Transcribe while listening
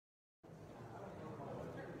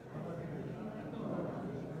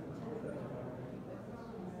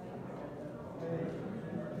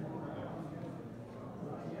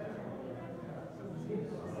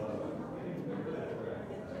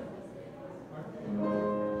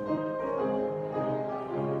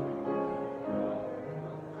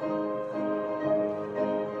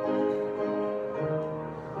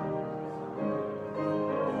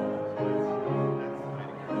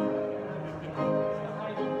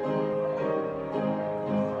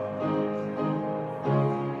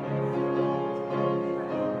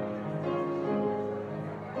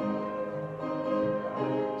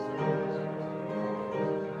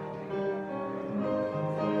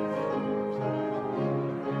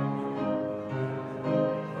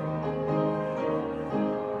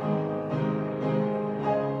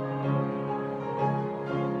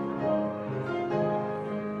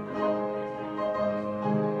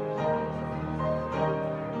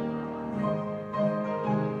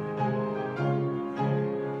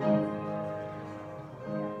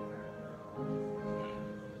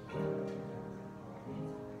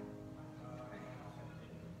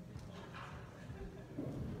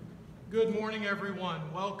Good morning, everyone.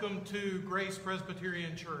 Welcome to Grace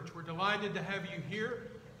Presbyterian Church. We're delighted to have you here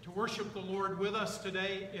to worship the Lord with us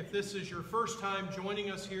today. If this is your first time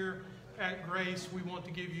joining us here at Grace, we want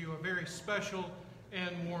to give you a very special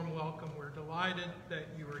and warm welcome. We're delighted that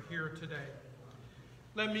you are here today.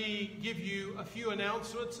 Let me give you a few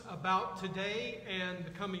announcements about today and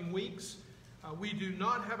the coming weeks. We do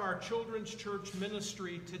not have our children's church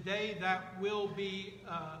ministry today. That will be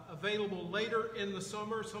available later in the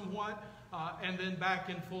summer somewhat, and then back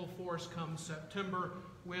in full force come September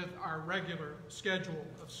with our regular schedule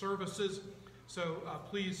of services. So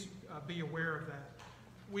please be aware of that.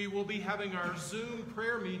 We will be having our Zoom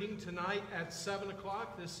prayer meeting tonight at 7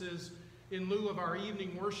 o'clock. This is in lieu of our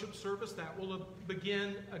evening worship service. That will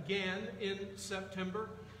begin again in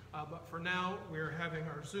September. But for now, we're having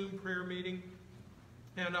our Zoom prayer meeting,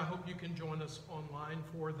 and I hope you can join us online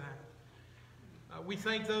for that. We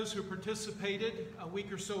thank those who participated a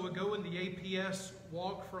week or so ago in the APS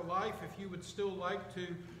Walk for Life. If you would still like to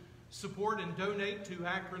support and donate to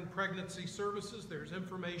Akron Pregnancy Services, there's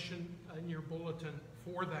information in your bulletin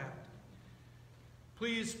for that.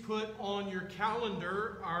 Please put on your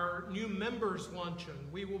calendar our new members luncheon.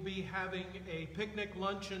 We will be having a picnic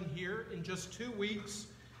luncheon here in just 2 weeks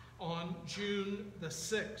on June the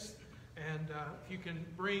 6th. And if you can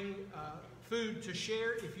bring food to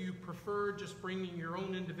share, if you prefer just bringing your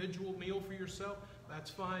own individual meal for yourself,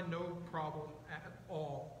 that's fine, no problem at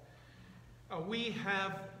all. We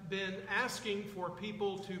have been asking for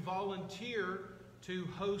people to volunteer to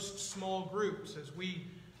host small groups as we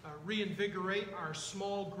reinvigorate our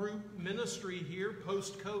small group ministry here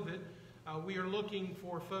post-COVID. We are looking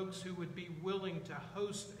for folks who would be willing to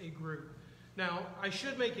host a group. Now, I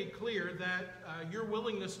should make it clear that your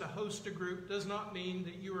willingness to host a group does not mean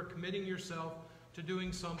that you are committing yourself to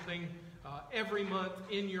doing something every month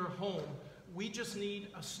in your home. We just need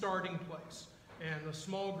a starting place. And a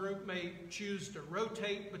small group may choose to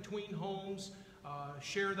rotate between homes,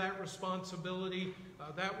 share that responsibility.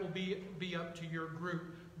 That will be up to your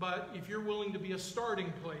group. But if you're willing to be a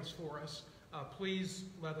starting place for us, please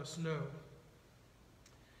let us know.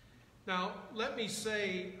 Now, let me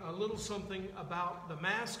say a little something about the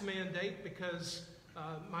mask mandate, because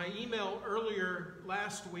my email earlier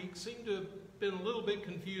last week seemed to have been a little bit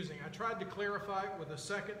confusing. I tried to clarify it with a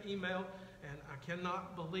second email, and I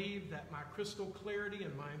cannot believe that my crystal clarity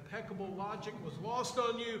and my impeccable logic was lost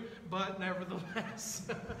on you, but nevertheless,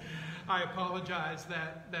 I apologize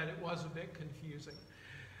that it was a bit confusing.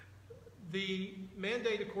 The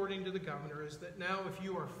mandate, according to the governor, is that now if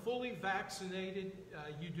you are fully vaccinated,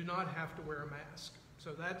 you do not have to wear a mask.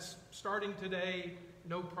 So that's starting today,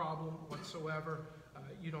 no problem whatsoever.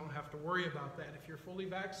 You don't have to worry about that. If you're fully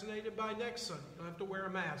vaccinated by next Sunday, you don't have to wear a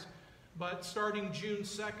mask. But starting June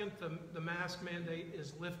 2nd, the mask mandate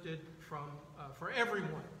is lifted for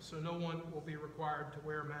everyone. So no one will be required to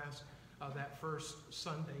wear a mask that first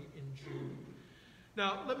Sunday in June.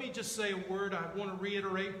 Now, let me just say a word. I want to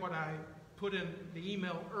reiterate what I put in the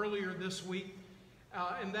email earlier this week,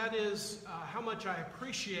 and that is how much I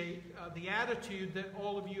appreciate the attitude that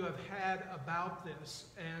all of you have had about this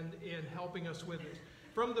and in helping us with it.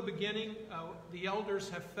 From the beginning, the elders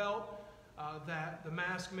have felt that the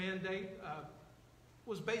mask mandate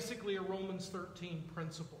was basically a Romans 13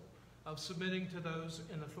 principle of submitting to those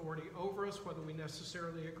in authority over us, whether we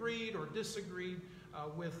necessarily agreed or disagreed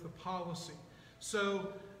with the policy.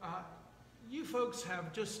 So you folks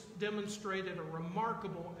have just demonstrated a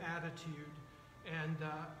remarkable attitude. And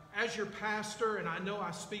as your pastor, and I know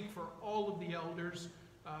I speak for all of the elders,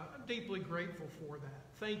 I'm deeply grateful for that.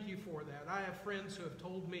 Thank you for that. I have friends who have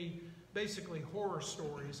told me basically horror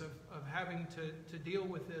stories of having to deal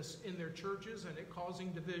with this in their churches and it causing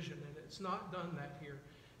division. And it's not done that here.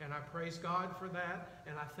 And I praise God for that,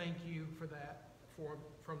 and I thank you for that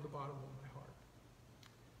from the bottom of my heart.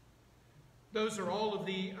 Those are all of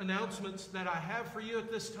the announcements that I have for you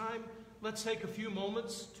at this time. Let's take a few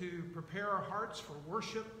moments to prepare our hearts for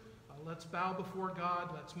worship. Let's bow before God.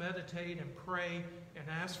 Let's meditate and pray and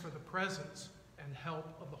ask for the presence and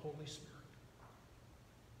help of the Holy Spirit.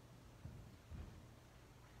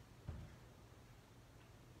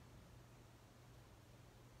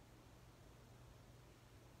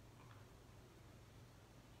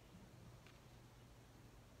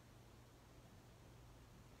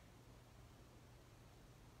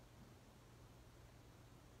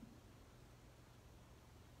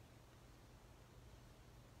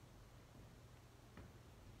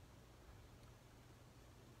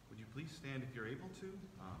 Please stand if you're able to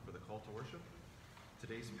for the call to worship.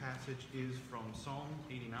 Today's passage is from Psalm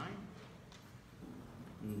 89.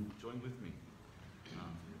 Join with me.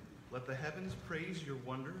 Let the heavens praise your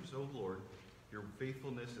wonders, O Lord, your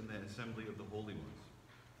faithfulness in the assembly of the holy ones.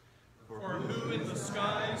 For who in the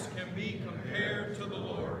skies can be compared to the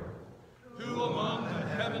Lord? Who among the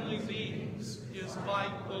heavenly beings is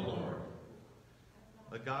like the Lord?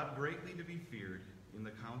 A God greatly to be feared in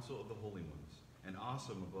the council of the holy ones, and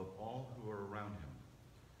awesome above all who are around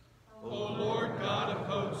him. O Lord God of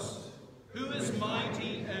hosts, who is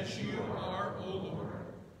mighty as you are, O Lord,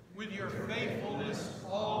 with your faithfulness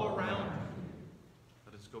all around you.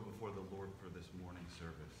 Let us go before the Lord for this morning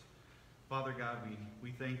service. Father God,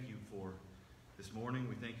 we thank you for this morning.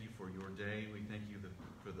 We thank you for your day. We thank you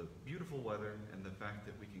for the beautiful weather and the fact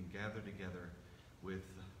that we can gather together with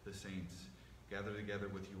the saints, gather together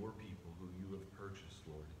with your people who you have purchased,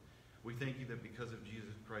 Lord. We thank you that because of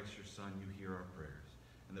Jesus Christ, your Son, you hear our prayers,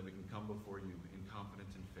 and that we can come before you in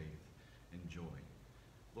confidence and faith and joy.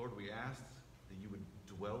 Lord, we ask that you would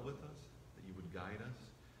dwell with us, that you would guide us.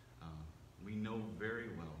 We know very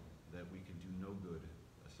well that we can do no good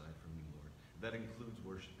aside from you, Lord. That includes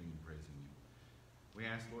worshiping and praising you. We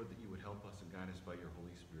ask, Lord, that you would help us and guide us by your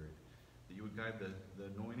Holy Spirit, that you would guide the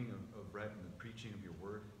anointing of Brett and the preaching of your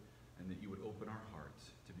word, and that you would open our hearts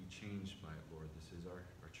to be changed by it, Lord. This is our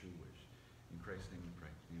true wish. In Christ's name we pray.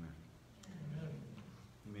 Amen. Amen.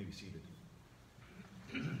 You may be seated.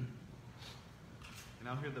 And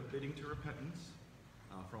now hear the bidding to repentance,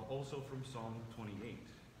 also from Psalm 28.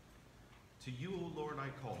 To you, O Lord, I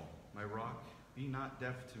call, my rock, be not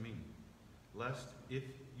deaf to me, lest, if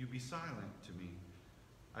you be silent to me,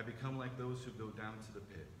 I become like those who go down to the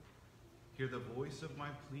pit. Hear the voice of my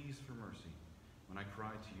pleas for mercy when I cry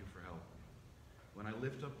to you for help, when I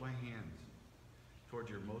lift up my hands toward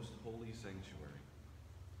your most holy sanctuary.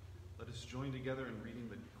 Let us join together in reading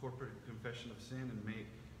the corporate confession of sin, and may it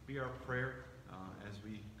be our prayer as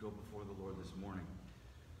we go before the Lord this morning.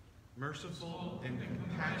 Merciful and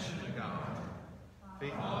compassionate God,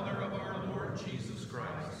 Father of our Lord Jesus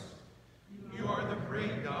Christ, you are the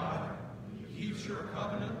great God who keeps your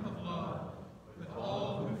covenant of love with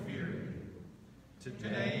all who fear you.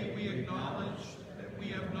 Today we acknowledge that we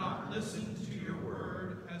have not listened to your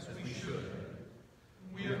word as we should.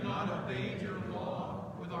 We have not obeyed your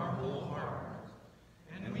law with our whole heart,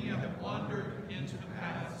 and we have wandered into the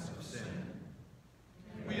paths of sin.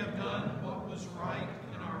 We have done what was right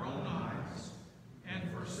in our own eyes and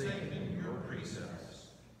forsaken your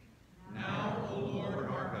precepts. Now, O Lord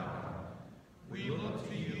our God, we look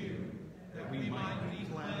to you that we might be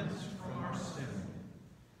cleansed from our sin.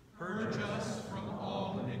 Purge us from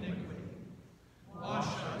all iniquity. Wash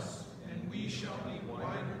us, and we shall be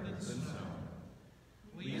whiter than snow.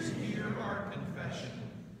 Please hear our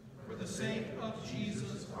confession for the sake of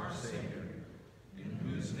Jesus our Savior, in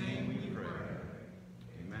whose name we pray.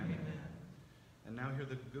 Amen. Amen. And now hear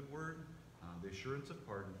the good word, the assurance of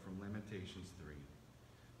pardon from Lamentations 3.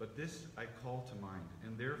 But this I call to mind,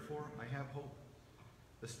 and therefore I have hope.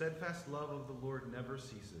 The steadfast love of the Lord never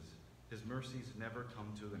ceases. His mercies never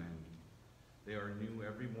come to an end. They are new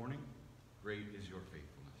every morning. Great is your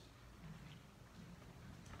faithfulness.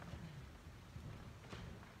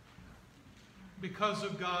 Because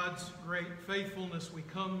of God's great faithfulness, we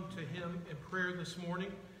come to him in prayer this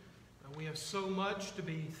morning. We have so much to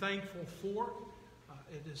be thankful for.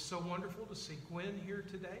 It is so wonderful to see Gwen here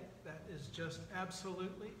today. That is just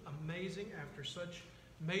absolutely amazing after such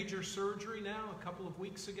major surgery now a couple of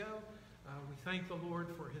weeks ago. We thank the Lord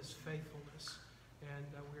for his faithfulness. And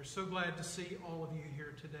we're so glad to see all of you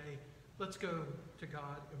here today. Let's go to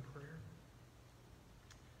God in prayer.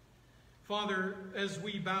 Father, as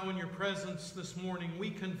we bow in your presence this morning, we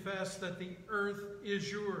confess that the earth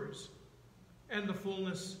is yours and the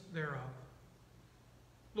fullness thereof.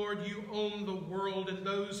 Lord, you own the world and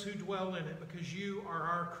those who dwell in it because you are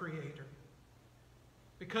our creator.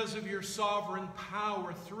 Because of your sovereign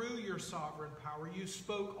power, through your sovereign power, you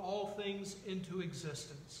spoke all things into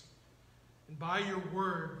existence. And by your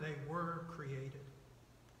word, they were created.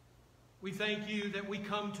 We thank you that we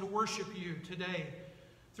come to worship you today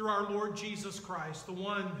through our Lord Jesus Christ, the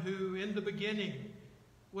one who in the beginning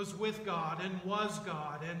was with God and was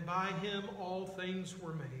God, and by him all things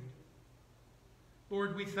were made.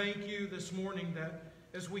 Lord, we thank you this morning that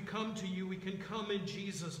as we come to you, we can come in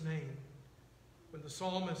Jesus' name. When the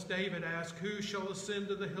psalmist David asked, who shall ascend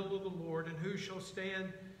to the hill of the Lord, and who shall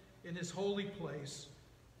stand in his holy place?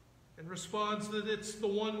 And responds that it's the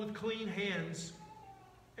one with clean hands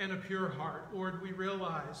and a pure heart. Lord, we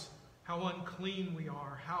realize how unclean we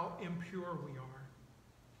are, how impure we are.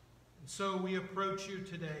 And so we approach you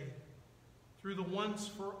today through the once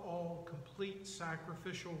for all complete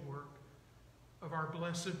sacrificial work of our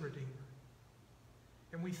blessed Redeemer.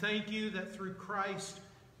 And we thank you that through Christ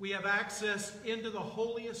we have access into the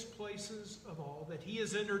holiest places of all, that he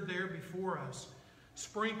has entered there before us,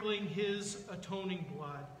 sprinkling his atoning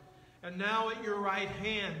blood. And now at your right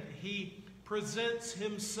hand, he presents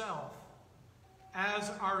himself as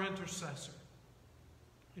our intercessor.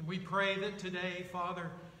 And we pray that today, Father,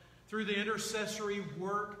 through the intercessory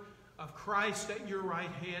work of Christ at your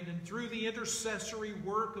right hand, and through the intercessory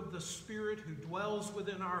work of the Spirit who dwells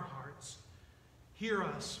within our hearts, hear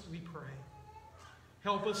us, we pray.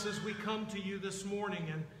 Help us as we come to you this morning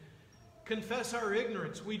and confess our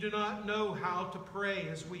ignorance. We do not know how to pray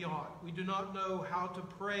as we ought. We do not know how to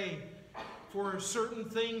pray for certain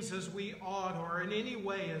things as we ought, or in any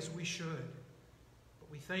way as we should. But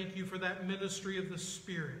we thank you for that ministry of the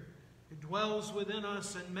Spirit who dwells within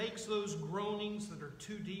us and makes those groanings that are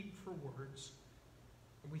too deep for words.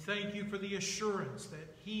 And we thank you for the assurance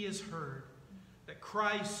that he is heard, that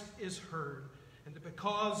Christ is heard, and that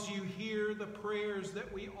because you hear the prayers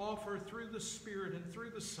that we offer through the Spirit and through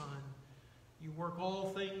the Son, you work all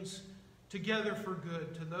things together for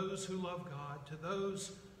good to those who love God, to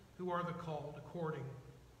those who are the called according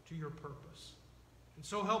to your purpose. And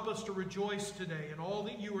so help us to rejoice today in all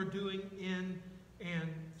that you are doing in and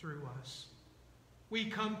through us. We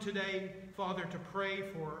come today, Father, to pray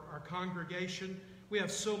for our congregation. We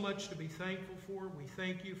have so much to be thankful for. We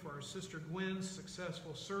thank you for our sister Gwen's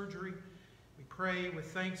successful surgery. We pray with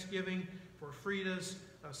thanksgiving for Frida's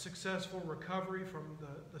successful recovery from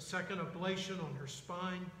the second ablation on her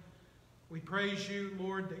spine. We praise you,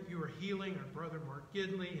 Lord, that you are healing our brother Mark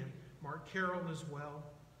Gidley and Mark Carroll as well.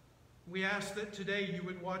 We ask that today you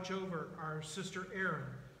would watch over our sister Erin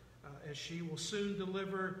as she will soon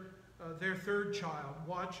deliver their third child.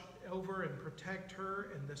 Watch over and protect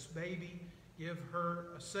her and this baby. Give her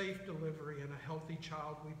a safe delivery and a healthy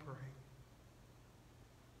child, we pray.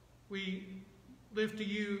 We lift to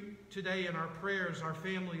you today in our prayers our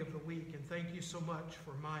family of the week, and thank you so much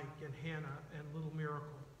for Mike and Hannah and little Miracle.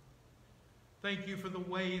 Thank you for the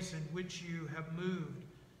ways in which you have moved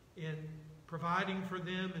in providing for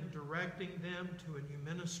them and directing them to a new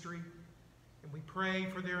ministry. And we pray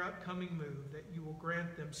for their upcoming move, that you will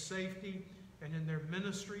grant them safety, and in their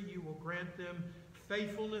ministry you will grant them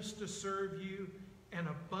faithfulness to serve you and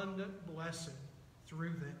abundant blessing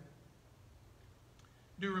through them.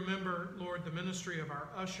 Do remember, Lord, the ministry of our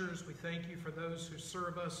ushers. We thank you for those who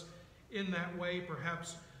serve us in that way,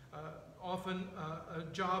 perhaps often a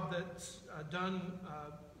job that's done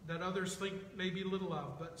that others think maybe little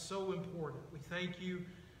of, but so important. We thank you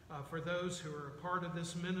for those who are a part of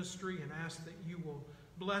this ministry and ask that you will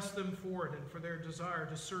bless them for it and for their desire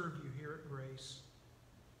to serve you here at Grace.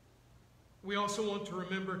 We also want to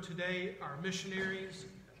remember today our missionaries,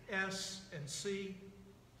 S and C.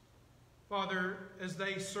 Father, as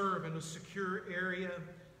they serve in a secure area,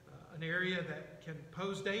 an area that can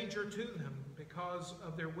pose danger to them because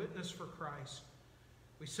of their witness for Christ,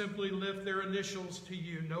 we simply lift their initials to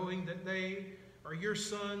you, knowing that they are your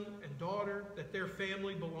son and daughter, that their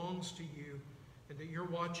family belongs to you, and that you're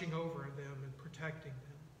watching over them and protecting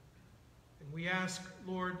them. And we ask,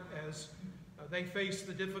 Lord, as they face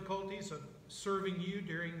the difficulties of serving you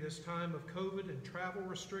during this time of COVID and travel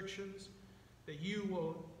restrictions, that you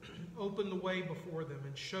will open the way before them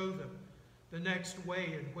and show them the next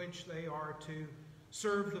way in which they are to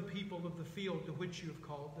serve the people of the field to which you have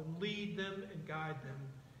called them. Lead them and guide them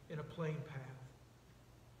in a plain path.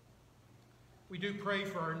 We do pray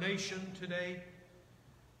for our nation today.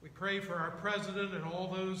 We pray for our president and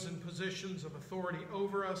all those in positions of authority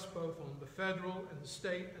over us, both on the federal and the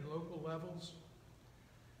state and local levels.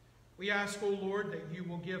 We ask, O Lord, that you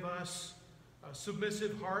will give us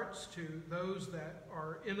submissive hearts to those that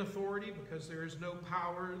are in authority, because there is no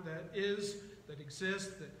power that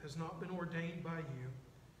exists that has not been ordained by you.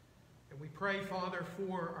 And we pray, Father,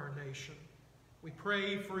 for our nation. We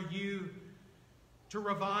pray for you to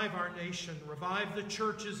revive our nation, revive the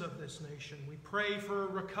churches of this nation. We pray for a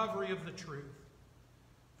recovery of the truth.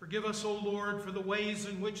 Forgive us, O Lord, for the ways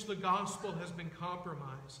in which the gospel has been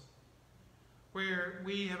compromised, where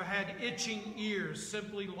we have had itching ears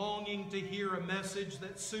simply longing to hear a message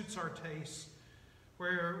that suits our tastes,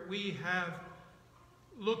 where we have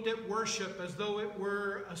looked at worship as though it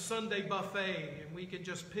were a Sunday buffet and we could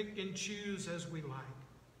just pick and choose as we like.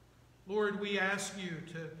 Lord, we ask you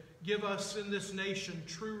to give us in this nation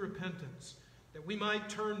true repentance, that we might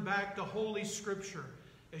turn back to Holy Scripture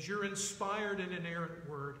as your inspired and inerrant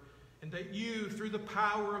word, and that you, through the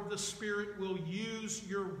power of the Spirit, will use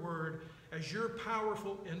your word as your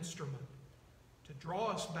powerful instrument to draw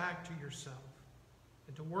us back to yourself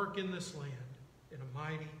and to work in this land in a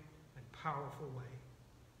mighty and powerful way.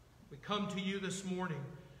 We come to you this morning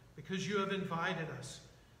because you have invited us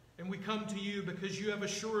And we come to you because you have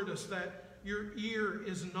assured us that your ear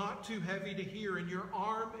is not too heavy to hear and your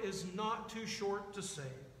arm is not too short to save.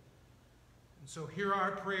 And so hear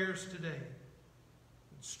our prayers today.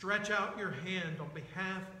 And stretch out your hand on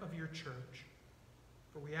behalf of your church.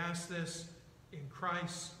 For we ask this in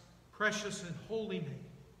Christ's precious and holy name.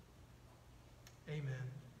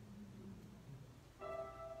 Amen.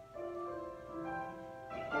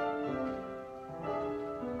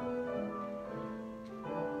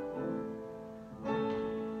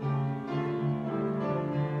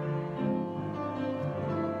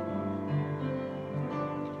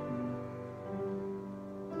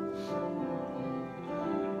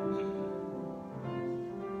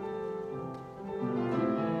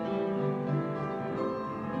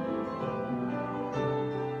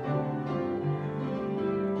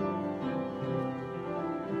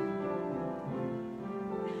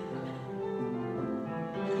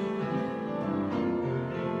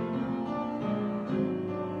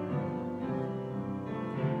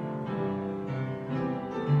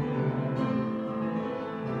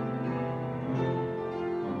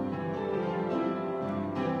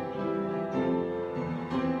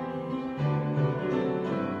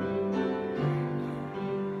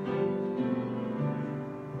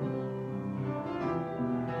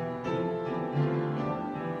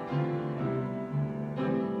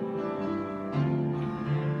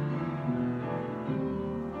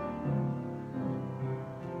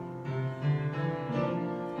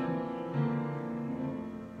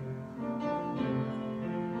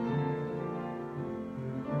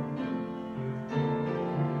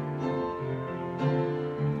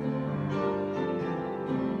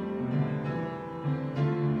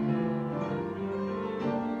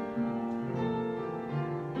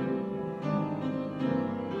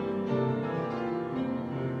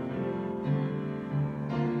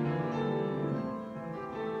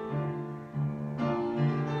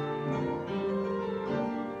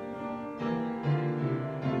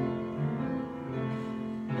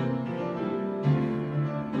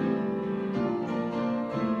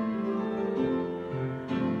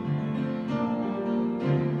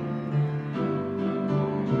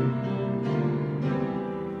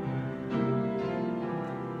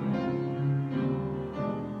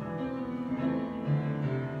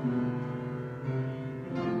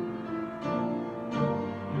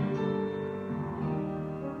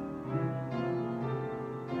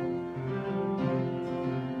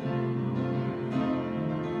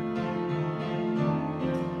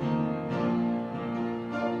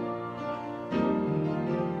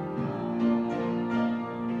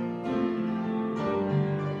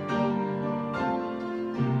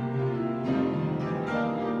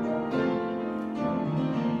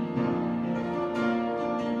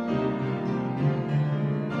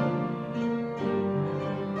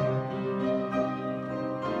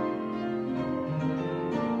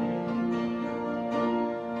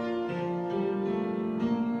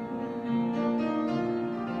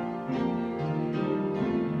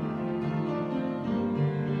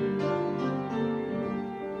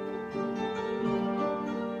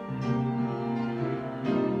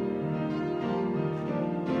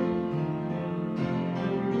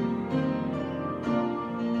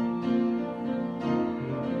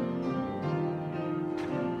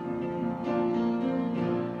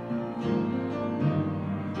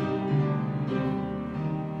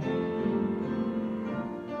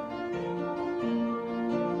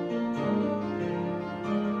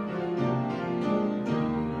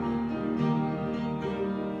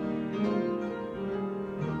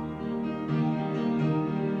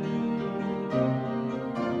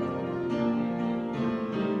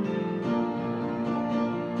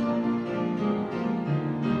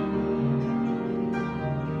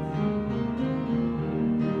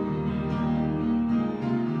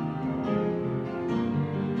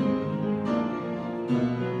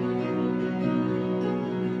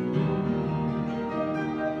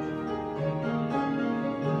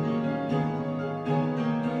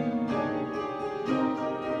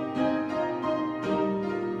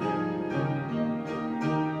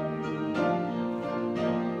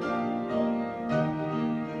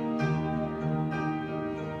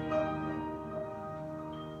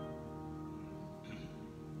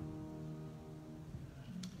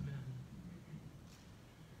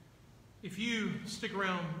 If you stick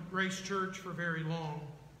around Grace Church for very long,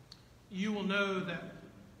 you will know that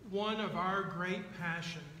one of our great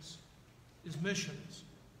passions is missions.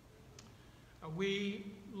 We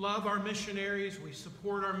love our missionaries. We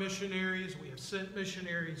support our missionaries. We have sent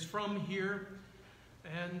missionaries from here.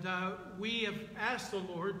 And we have asked the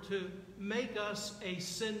Lord to make us a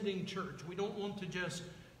sending church. We don't want to just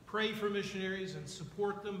pray for missionaries and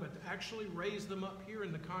support them, but to actually raise them up here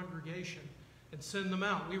in the congregation and send them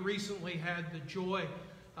out. We recently had the joy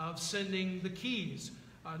of sending the Keys,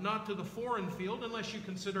 not to the foreign field, unless you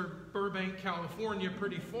consider Burbank, California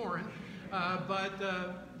pretty foreign, but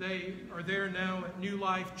they are there now at New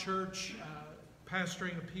Life Church,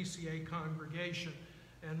 pastoring a PCA congregation.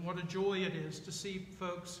 And what a joy it is to see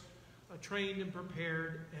folks trained and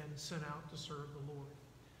prepared and sent out to serve the Lord.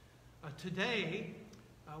 Today,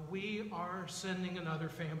 we are sending another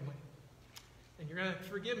family. And you're going to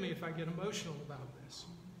forgive me if I get emotional about this.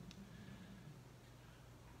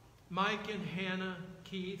 Mike and Hannah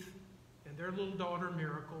Keith and their little daughter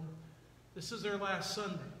Miracle, this is their last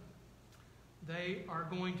Sunday. They are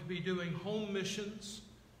going to be doing home missions.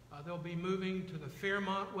 They'll be moving to the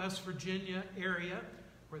Fairmont, West Virginia area,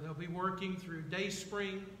 where they'll be working through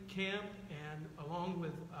Dayspring Camp and along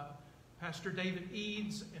with Pastor David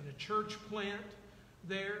Eads and a church plant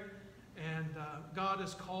there. And God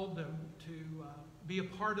has called them to be a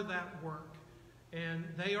part of that work. And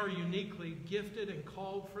they are uniquely gifted and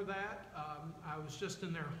called for that. I was just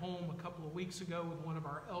in their home a couple of weeks ago with one of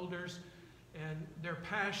our elders, and their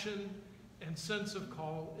passion and sense of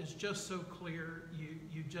call is just so clear.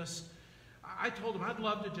 I told them I'd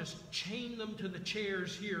love to just chain them to the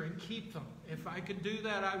chairs here and keep them. If I could do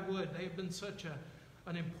that, I would. They've been such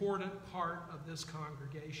an important part of this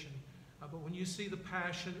congregation. But when you see the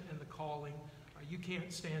passion and the calling, you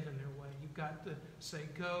can't stand in their way. You've got to say,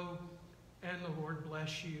 go, and the Lord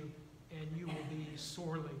bless you, and you will be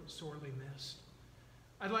sorely, sorely missed.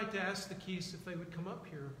 I'd like to ask the Keys if they would come up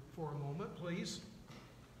here for a moment, please.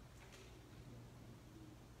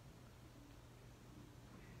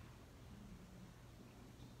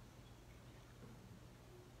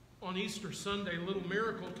 On Easter Sunday, little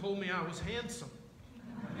Miracle told me I was handsome.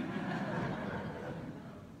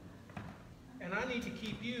 And I need to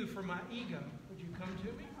keep you from my ego. Would you come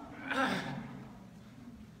to me?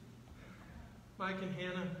 Mike and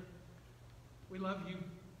Hannah, we love you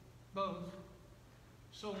both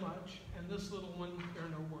so much. And this little one, there are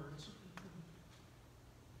no words.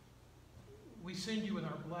 We send you with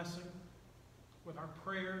our blessing, with our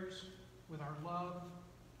prayers, with our love,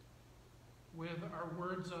 with our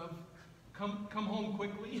words of, come home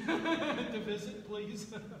quickly to visit,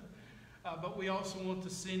 please. But we also want to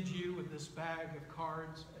send you with this bag of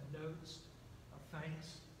cards and notes of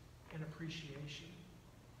thanks and appreciation.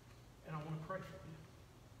 And I want to pray for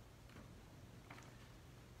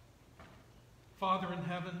you. Father in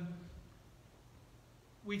heaven,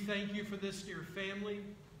 we thank you for this dear family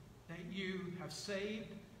that you have saved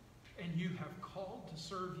and you have called to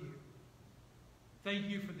serve you. Thank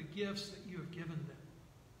you for the gifts that you have given them.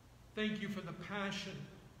 Thank you for the passion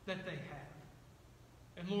that they have.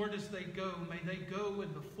 And Lord, as they go, may they go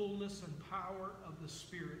in the fullness and power of the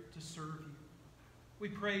Spirit to serve you. We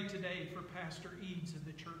pray today for Pastor Eads and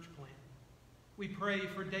the church plant. We pray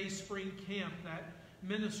for Dayspring Camp, that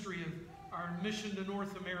ministry of our mission to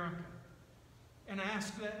North America. And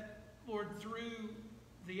ask that, Lord, through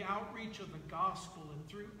the outreach of the gospel and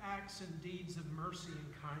through acts and deeds of mercy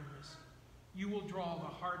and kindness, you will draw the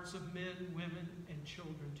hearts of men, women, and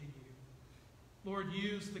children to you. Lord,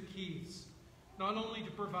 use the Keiths, not only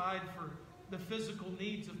to provide for the physical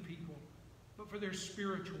needs of people, but for their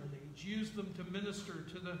spiritual needs. Use them to minister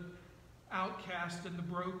to the outcast and the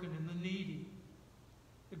broken and the needy,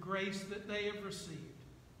 the grace that they have received.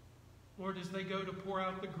 Lord, as they go to pour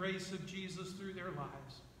out the grace of Jesus through their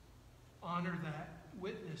lives, honor that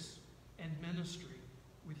witness and ministry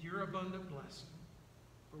with your abundant blessing.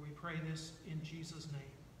 For we pray this in Jesus' name.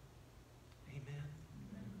 Amen.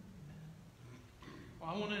 Amen. Well,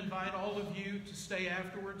 I want to invite all of you to stay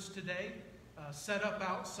afterwards today. Set up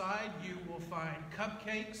outside, you will find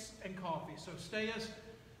cupcakes and coffee. So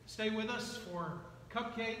stay with us for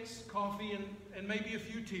cupcakes, coffee, and maybe a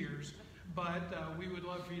few tears. But we would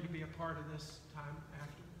love for you to be a part of this time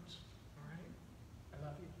afterwards. All right? I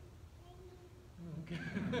love you. Okay.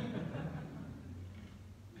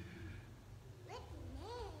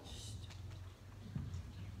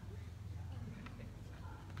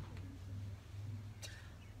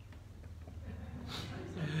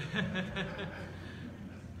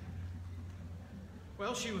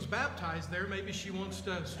 Well, she was baptized there. Maybe she wants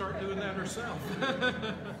to start doing that herself.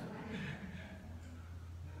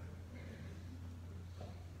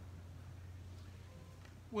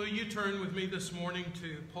 Will you turn with me this morning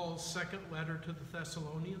to Paul's second letter to the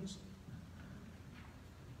Thessalonians?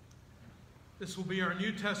 This will be our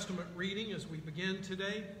New Testament reading as we begin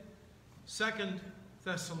today. 2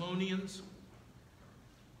 Thessalonians.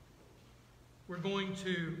 We're going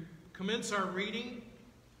to commence our reading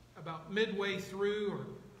about midway through or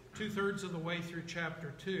 2/3 of the way through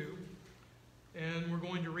chapter 2, and we're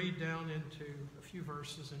going to read down into a few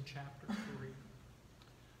verses in chapter 3.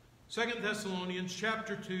 2 Thessalonians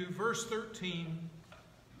chapter 2, verse 13.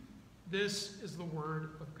 This is the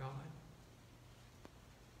word of God.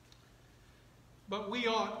 But we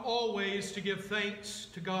ought always to give thanks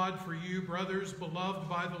to God for you, brothers, beloved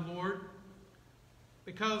by the Lord,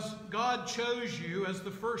 because God chose you as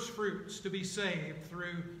the firstfruits to be saved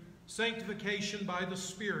through sanctification by the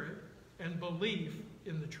Spirit and belief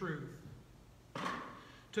in the truth.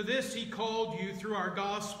 To this he called you through our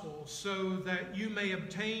gospel, so that you may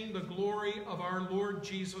obtain the glory of our Lord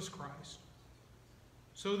Jesus Christ.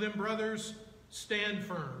 So then, brothers, stand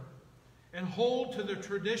firm and hold to the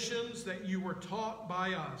traditions that you were taught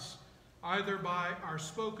by us, either by our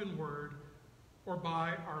spoken word or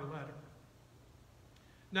by our letter.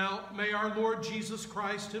 Now, may our Lord Jesus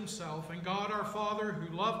Christ himself and God our Father,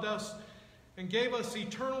 who loved us and gave us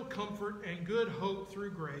eternal comfort and good hope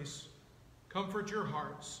through grace, comfort your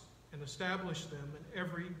hearts and establish them in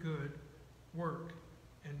every good work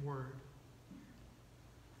and word.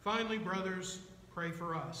 Finally, brothers, pray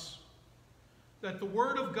for us, that the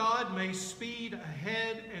word of God may speed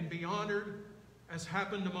ahead and be honored as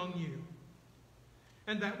happened among you,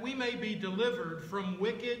 and that we may be delivered from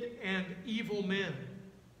wicked and evil men.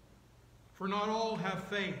 For not all have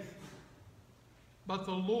faith, but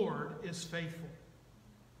the Lord is faithful.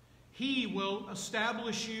 He will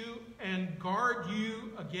establish you and guard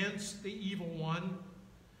you against the evil one.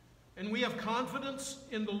 And we have confidence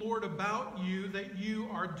in the Lord about you, that you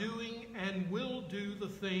are doing and will do the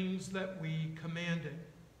things that we commanded.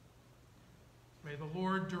 May the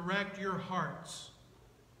Lord direct your hearts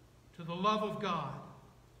to the love of God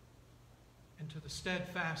and to the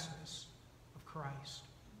steadfastness of Christ.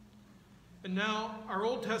 And now, our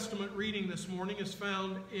Old Testament reading this morning is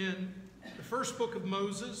found in the first book of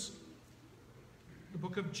Moses, the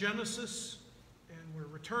book of Genesis, and we're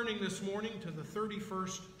returning this morning to the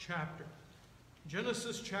 31st chapter.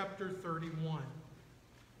 Genesis chapter 31.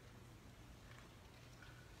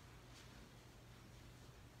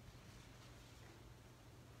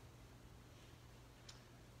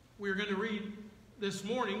 We're going to read this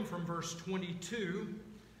morning from verse 22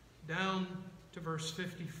 down to verse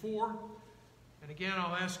 54. And again,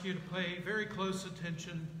 I'll ask you to pay very close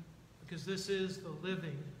attention, because this is the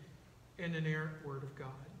living and inerrant Word of God.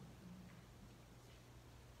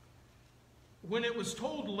 When it was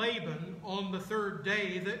told Laban on the third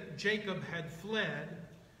day that Jacob had fled,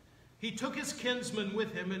 he took his kinsman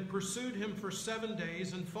with him and pursued him for 7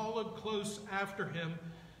 days and followed close after him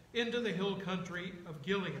into the hill country of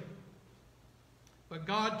Gilead. But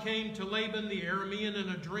God came to Laban the Aramean in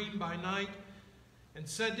a dream by night and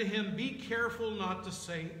said to him, "Be careful not to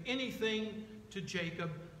say anything to Jacob,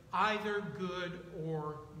 either good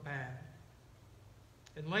or bad."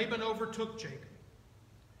 And Laban overtook Jacob.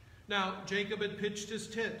 Now Jacob had pitched his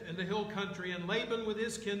tent in the hill country, and Laban with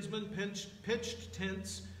his kinsmen pitched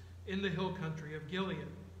tents in the hill country of Gilead.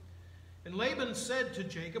 And Laban said to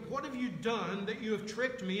Jacob, "What have you done that you have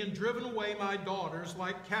tricked me and driven away my daughters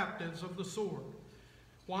like captives of the sword?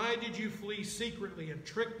 Why did you flee secretly and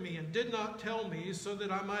trick me and did not tell me, so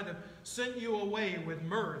that I might have sent you away with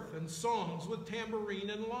mirth and songs, with tambourine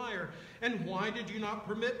and lyre? And why did you not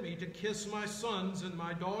permit me to kiss my sons and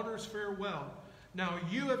my daughters farewell? Now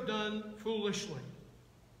you have done foolishly.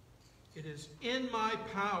 It is in my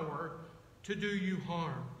power to do you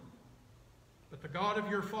harm. But the God of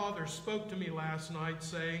your father spoke to me last night,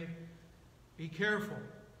 saying, 'Be careful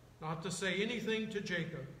not to say anything to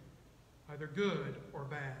Jacob, either good or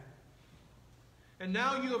bad.' And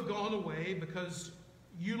now you have gone away because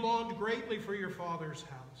you longed greatly for your father's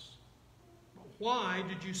house. But why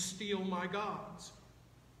did you steal my gods?"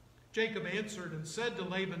 Jacob answered and said to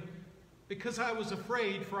Laban, "Because I was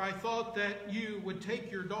afraid, for I thought that you would take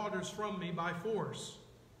your daughters from me by force.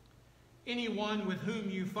 Anyone with whom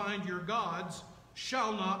you find your gods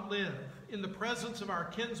shall not live. In the presence of our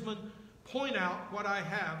kinsmen, point out what I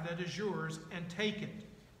have that is yours and take it."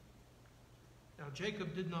 Now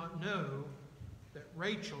Jacob did not know that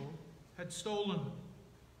Rachel had stolen them.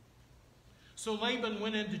 So Laban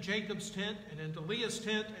went into Jacob's tent and into Leah's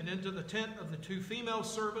tent and into the tent of the 2 female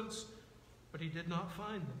servants, but he did not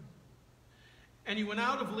find them. And he went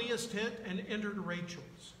out of Leah's tent and entered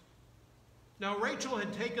Rachel's. Now Rachel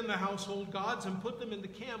had taken the household gods and put them in the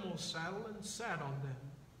camel's saddle and sat on them.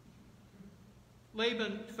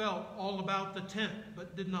 Laban felt all about the tent,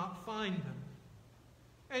 but did not find them.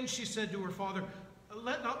 And she said to her father,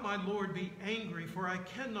 "Let not my lord be angry, for I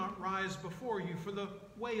cannot rise before you, for the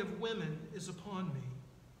way of women is upon me."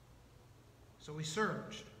 So he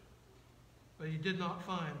searched, but he did not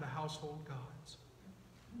find the household gods.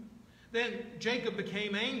 Then Jacob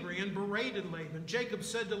became angry and berated Laban. Jacob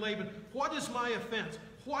said to Laban, "What is my offense?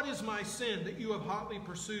 What is my sin that you have hotly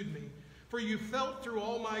pursued me? For you felt through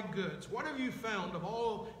all my goods. What have you found of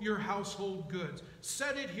all your household goods?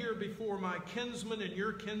 Set it here before my kinsmen and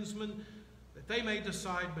your kinsmen, that they may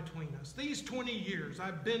decide between us. These 20 years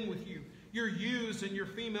I've been with you. Your ewes and your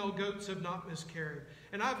female goats have not miscarried,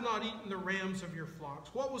 and I've not eaten the rams of your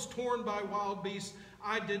flocks. What was torn by wild beasts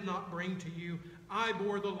I did not bring to you. I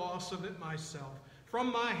bore the loss of it myself.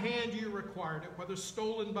 From my hand you required it, whether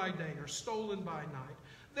stolen by day or stolen by night.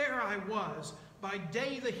 There I was. By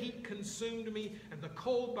day the heat consumed me, and the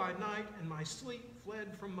cold by night, and my sleep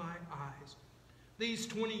fled from my eyes. These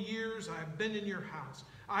 20 years I have been in your house.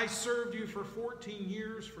 I served you for 14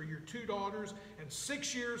 years for your 2 daughters, and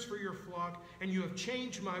 6 years for your flock, and you have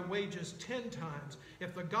changed my wages 10 times.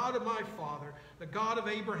 If the God of my father, the God of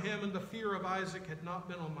Abraham and the fear of Isaac had not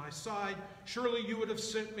been on my side, surely you would have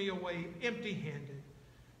sent me away empty-handed.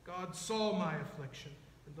 God saw my affliction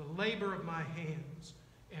and the labor of my hands,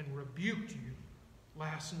 and rebuked you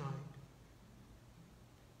last night."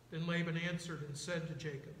 Then Laban answered and said to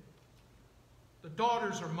Jacob, "The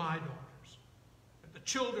daughters are my daughters, and the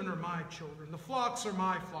children are my children, the flocks are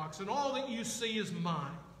my flocks, and all that you see is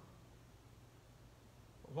mine.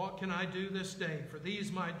 But what can I do this day for these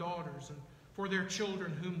my daughters and for their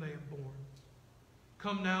children whom they have borne?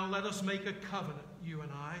 Come now, let us make a covenant, you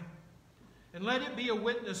and I, and let it be a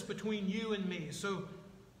witness between you and me." So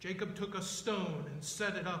Jacob took a stone and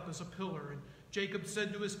set it up as a pillar. And Jacob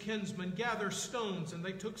said to his kinsmen, "Gather stones." And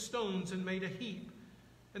they took stones and made a heap.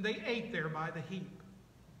 And they ate there by the heap.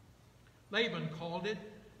 Laban called it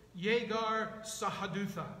Yegar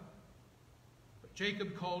Sahadutha, but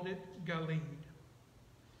Jacob called it Galeed.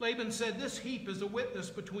 Laban said, "This heap is a witness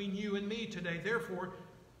between you and me today." Therefore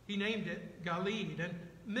he named it Galeed. And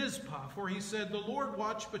Mizpah, for he said, "The Lord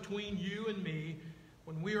watch between you and me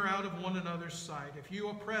when we are out of one another's sight. If you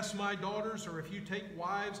oppress my daughters, or if you take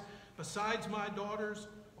wives besides my daughters,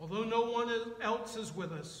 although no one else is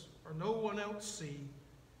with us, or no one else see,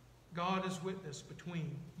 God is witness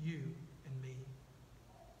between you and me."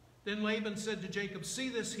 Then Laban said to Jacob, "See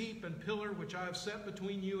this heap and pillar which I have set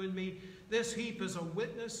between you and me. This heap is a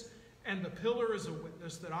witness, and the pillar is a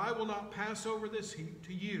witness, that I will not pass over this heap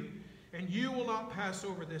to you, and you will not pass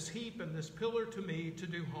over this heap and this pillar to me to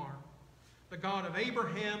do harm. The God of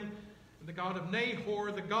Abraham and the God of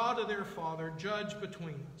Nahor, the God of their father, judge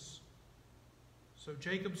between us." So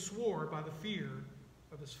Jacob swore by the fear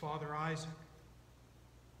of his father Isaac.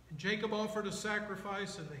 And Jacob offered a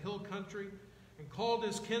sacrifice in the hill country and called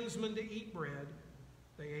his kinsmen to eat bread.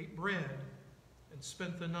 They ate bread and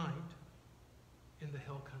spent the night in the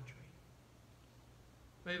hill country.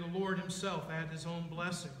 May the Lord himself add his own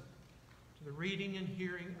blessing to the reading and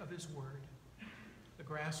hearing of his word. The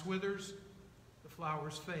grass withers, the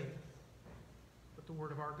flowers fade, but the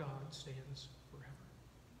word of our God stands forever.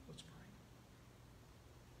 Let's pray.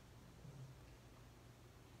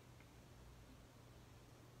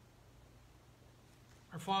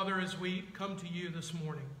 Our Father, as we come to you this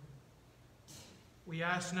morning, we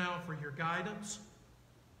ask now for your guidance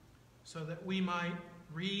so that we might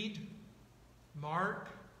read, mark,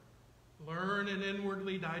 learn, and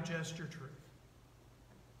inwardly digest your truth.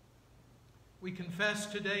 We confess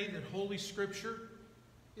today that Holy Scripture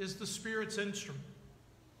is the Spirit's instrument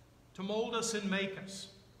to mold us and make us.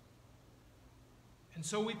 And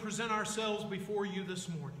so we present ourselves before you this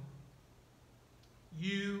morning.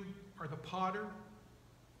 You are the potter,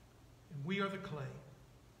 and we are the clay.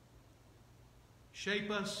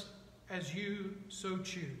 Shape us as you so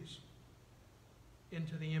choose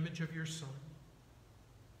into the image of your Son.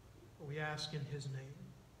 For we ask in his name.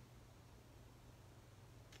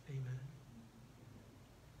 Amen.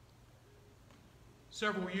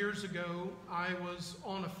 Several years ago, I was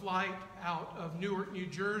on a flight out of Newark, New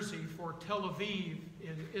Jersey for Tel Aviv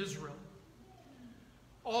in Israel.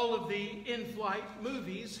 All of the in-flight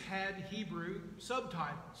movies had Hebrew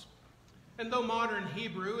subtitles. And though modern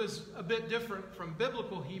Hebrew is a bit different from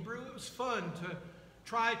biblical Hebrew, it was fun to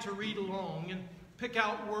try to read along and pick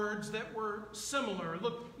out words that were similar,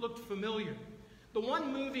 looked familiar. The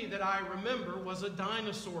one movie that I remember was a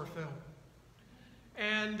dinosaur film.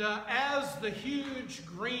 And as the huge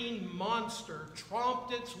green monster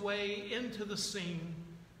tromped its way into the scene,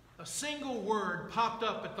 a single word popped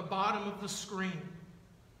up at the bottom of the screen: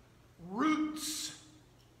 roots.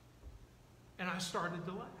 And I started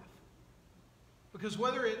to laugh. Because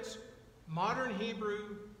whether it's modern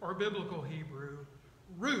Hebrew or biblical Hebrew,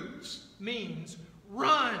 roots means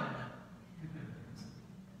run.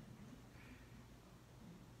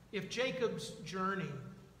 If Jacob's journey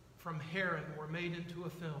from Haran were made into a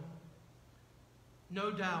film,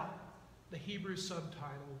 no doubt the Hebrew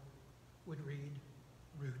subtitle would read,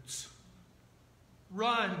 Roots.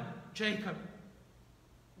 Run, Jacob.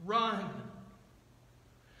 Run.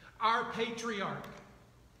 Our patriarch,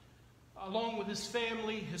 along with his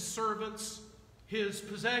family, his servants, his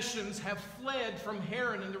possessions, have fled from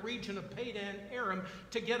Haran in the region of Padan Aram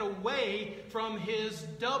to get away from his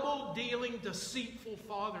double-dealing, deceitful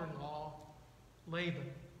father-in-law,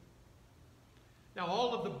 Laban. Now,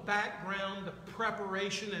 all of the background, the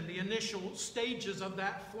preparation, and the initial stages of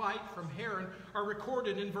that flight from Haran are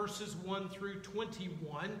recorded in verses 1 through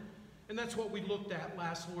 21, and that's what we looked at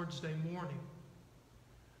last Lord's Day morning.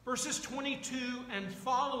 Verses 22 and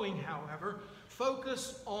following, however,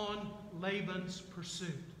 focus on Laban's pursuit.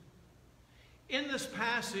 In this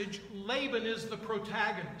passage, Laban is the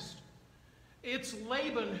protagonist. It's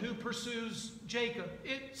Laban who pursues Jacob.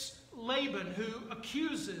 It's Laban who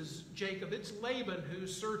accuses Jacob. It's Laban who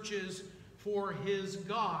searches for his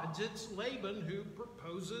gods. It's Laban who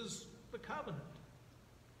proposes the covenant.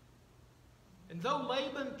 And though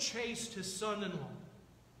Laban chased his son-in-law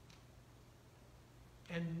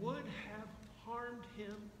and would have harmed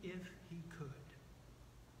him if he could,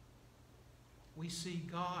 we see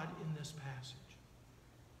God in this passage,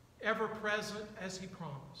 ever present as he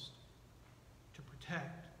promised, to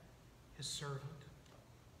protect his servant.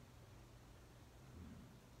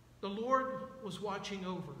 The Lord was watching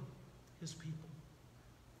over his people,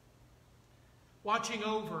 watching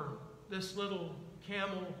over this little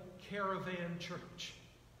camel caravan church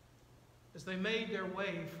as they made their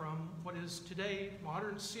way from what is today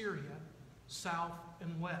modern Syria, south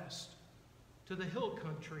and west, to the hill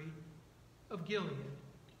country of Gilead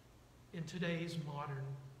in today's modern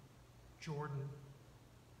Jordan.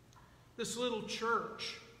 This little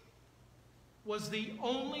church was the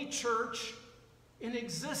only church in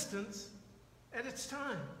existence at its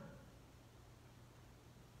time.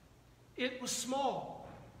 It was small.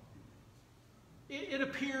 It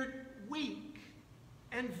appeared weak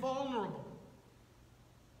and vulnerable.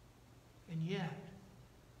 And yet,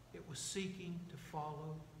 it was seeking to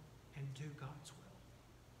follow and do God's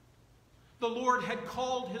will. The Lord had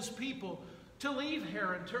called his people to leave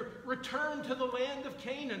Haran, to return to the land of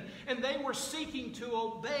Canaan, and they were seeking to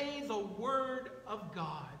obey the word of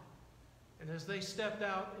God. And as they stepped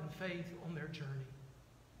out in faith on their journey,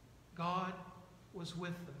 God was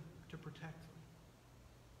with them to protect them.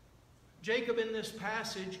 Jacob in this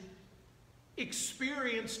passage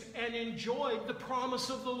experienced and enjoyed the promise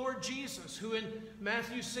of the Lord Jesus, who in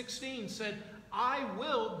Matthew 16 said, I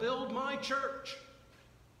will build my church,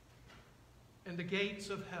 and the gates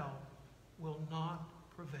of hell will not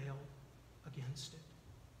prevail against it.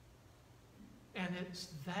 And it's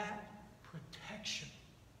that protection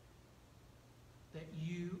that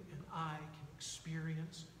you and I can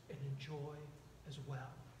experience and enjoy as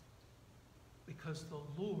well. Because the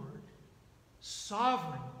Lord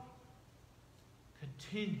sovereignly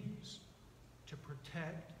continues to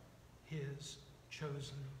protect his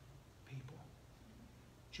chosen people,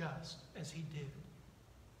 just as he did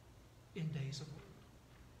in days of old.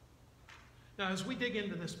 Now, as we dig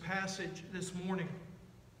into this passage this morning,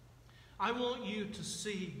 I want you to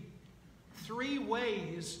see three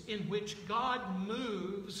ways in which God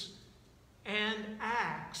moves and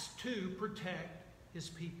acts to protect his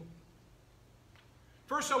people.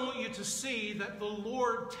 First, I want you to see that the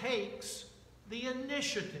Lord takes the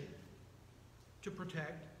initiative to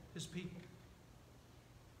protect his people.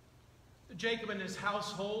 Jacob and his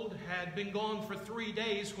household had been gone for 3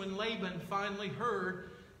 days when Laban finally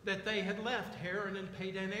heard that they had left Haran and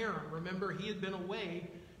Padan Aram. Remember, he had been away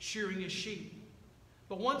shearing his sheep.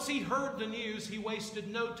 But once he heard the news, he wasted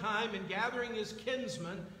no time in gathering his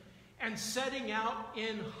kinsmen and setting out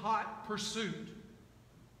in hot pursuit.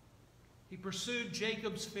 He pursued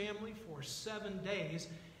Jacob's family for 7 days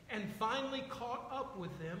and finally caught up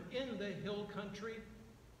with them in the hill country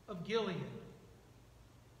of Gilead.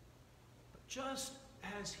 But just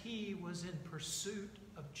as he was in pursuit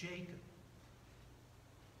of Jacob,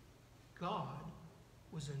 God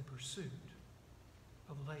was in pursuit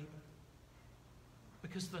of Laban.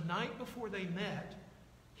 Because the night before they met,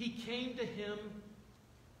 he came to him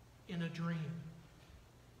in a dream.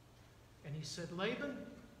 And he said, Laban,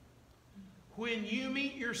 when you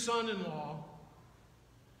meet your son-in-law,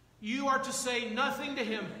 you are to say nothing to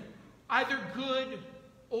him, either good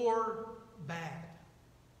or bad.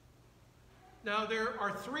 Now, there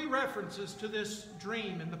are 3 references to this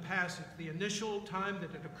dream in the passage. The initial time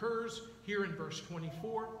that it occurs, here in verse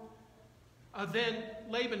 24. Then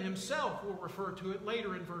Laban himself will refer to it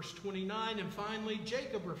later in verse 29, and finally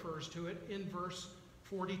Jacob refers to it in verse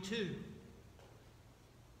 42.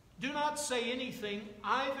 Do not say anything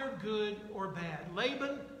either good or bad.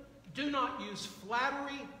 Laban, do not use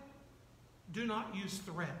flattery. Do not use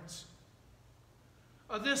threats.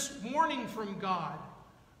 This warning from God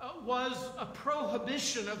was a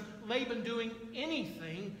prohibition of Laban doing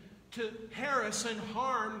anything to harass and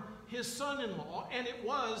harm his son-in-law, and it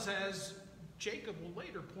was, as Jacob will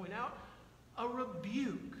later point out, a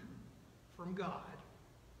rebuke from God.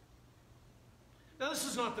 Now, this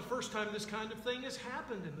is not the first time this kind of thing has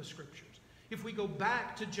happened in the Scriptures. If we go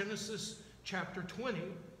back to Genesis chapter 20,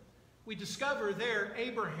 we discover there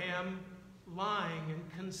Abraham lying and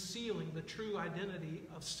concealing the true identity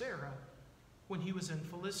of Sarah when he was in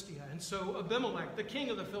Philistia. And so Abimelech, the king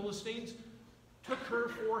of the Philistines, took her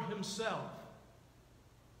for himself.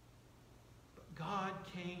 But God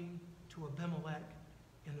came to Abimelech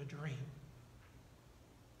in a dream.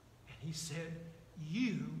 And he said,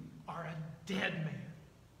 you are a dead man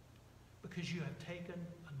because you have taken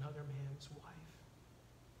another man's wife.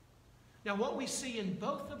 Now, what we see in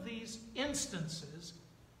both of these instances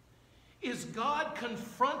is God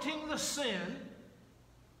confronting the sin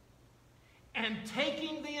and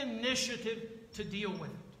taking the initiative to deal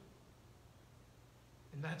with it.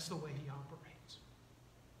 And that's the way he operates.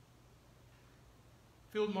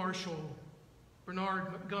 Field Marshal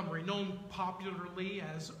Bernard Montgomery, known popularly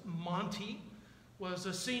as Monty, was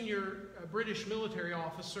a senior British military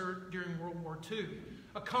officer during World War II,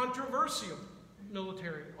 a controversial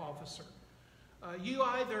military officer. You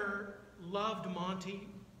either loved Monty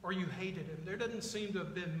or you hated him. There doesn't seem to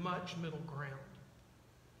have been much middle ground.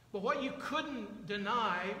 But what you couldn't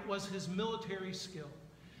deny was his military skill.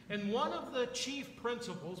 And one of the chief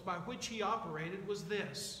principles by which he operated was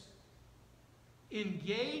this: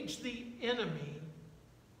 engage the enemy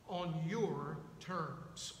on your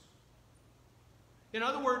terms. In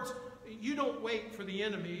other words, you don't wait for the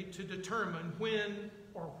enemy to determine when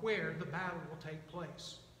or where the battle will take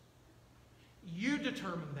place. You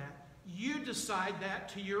determine that. You decide that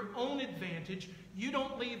to your own advantage. You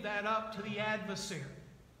don't leave that up to the adversary.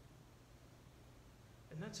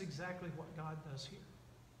 And that's exactly what God does here.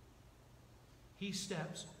 He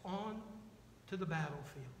steps on to the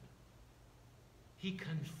battlefield. He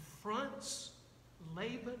confronts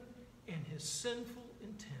Laban and his sinful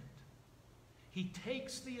intent. He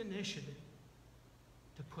takes the initiative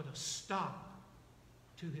to put a stop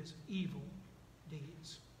to his evil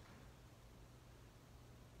deeds.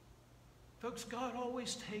 Folks, God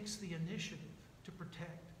always takes the initiative to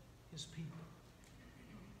protect his people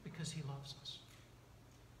because he loves us.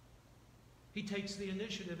 He takes the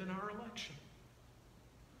initiative in our election.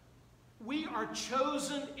 We are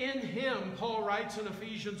chosen in him, Paul writes in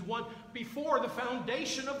Ephesians 1, before the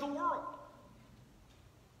foundation of the world.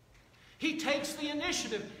 He takes the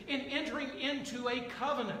initiative in entering into a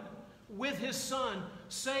covenant with his Son,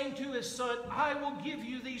 saying to his Son, I will give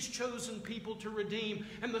you these chosen people to redeem.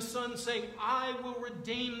 And the Son saying, I will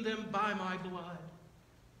redeem them by my blood.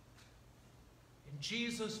 And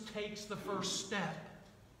Jesus takes the first step.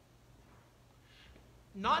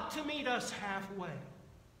 Not to meet us halfway,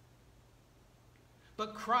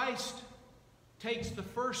 but Christ takes the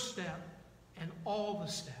first step and all the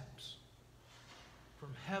steps from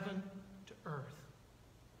heaven to earth,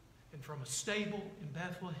 and from a stable in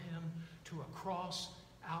Bethlehem to a cross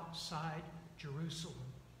outside Jerusalem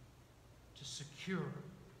to secure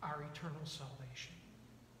our eternal salvation.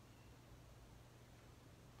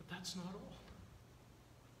 But that's not all.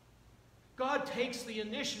 God takes the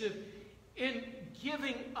initiative in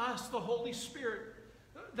giving us the Holy Spirit.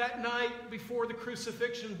 That night before the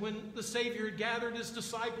crucifixion, when the Savior had gathered his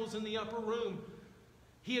disciples in the upper room,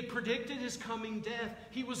 he had predicted his coming death.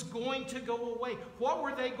 He was going to go away. What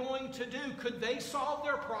were they going to do? Could they solve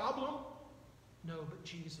their problem? No, but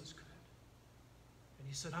Jesus could. And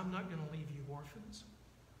he said, I'm not going to leave you orphans.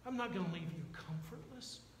 I'm not going to leave you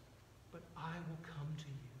comfortless, but I will come to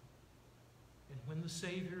you. And when the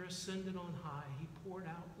Savior ascended on high, he poured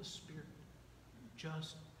out the Spirit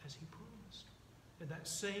just as he promised. And that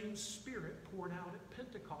same Spirit poured out at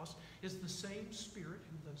Pentecost is the same Spirit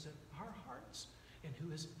who lives in our hearts and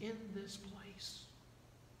who is in this place.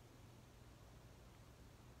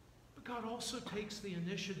 But God also takes the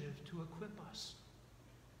initiative to equip us.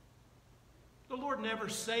 The Lord never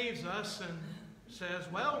saves us and says,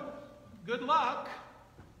 well, good luck.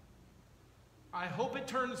 I hope it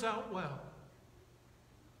turns out well.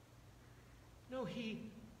 No,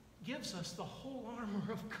 he gives us the whole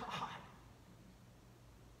armor of God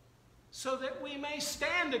so that we may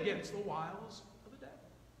stand against the wiles of the devil.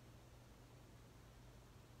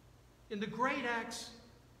 In the great acts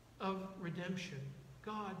of redemption,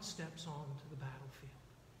 God steps on to the battlefield.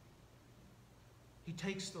 He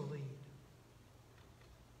takes the lead.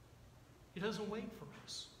 He doesn't wait for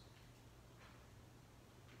us.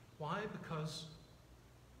 Why? Because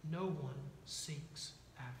no one seeks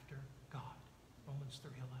after God. Romans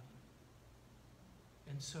 3:11.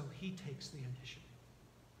 And so he takes the initiative.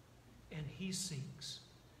 And he seeks.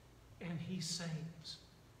 And he saves.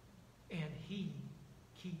 And he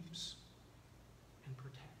keeps and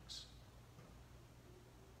protects.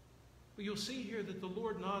 But you'll see here that the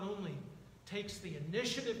Lord not only takes the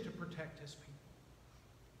initiative to protect his people,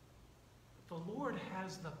 but the Lord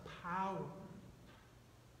has the power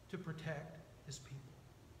to protect his people.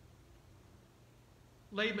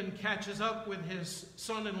 Laban catches up with his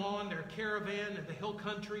son-in-law in their caravan in the hill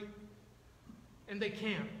country, and they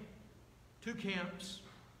camp. 2 camps.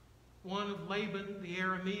 One of Laban, the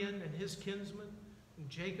Aramean, and his kinsmen, and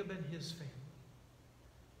Jacob and his family.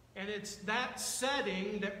 And it's that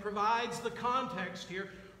setting that provides the context here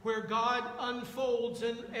where God unfolds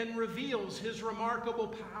and reveals his remarkable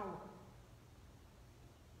power.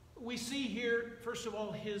 We see here, first of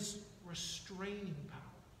all, his restraining power.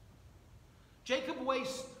 Laban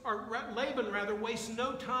wastes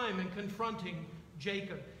no time in confronting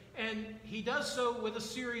Jacob. And he does so with a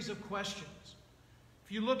series of questions.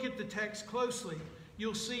 If you look at the text closely,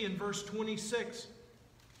 you'll see in verse 26,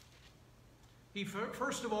 he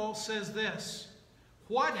first of all says this,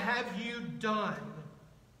 "What have you done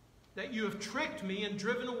that you have tricked me and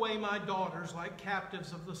driven away my daughters like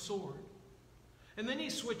captives of the sword?" And then he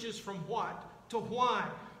switches from what to why.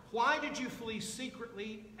 "Why did you flee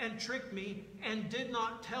secretly and trick me and did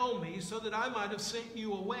not tell me so that I might have sent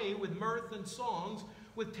you away with mirth and songs,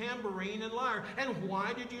 with tambourine and lyre? And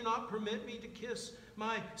why did you not permit me to kiss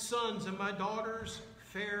my sons and my daughters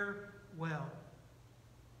farewell?"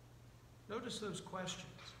 Notice those questions.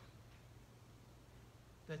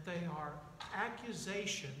 That they are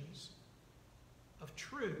accusations of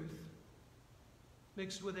truth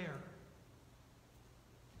mixed with error.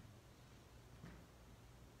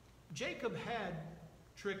 Jacob had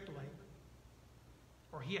tricked Laban,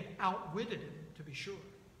 or he had outwitted him, to be sure.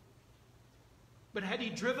 But had he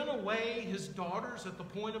driven away his daughters at the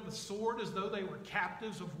point of the sword as though they were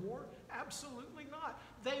captives of war? Absolutely not.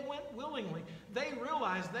 They went willingly. They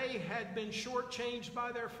realized they had been shortchanged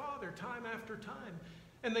by their father time after time.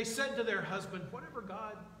 And they said to their husband, "Whatever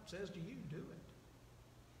God says to you, do it."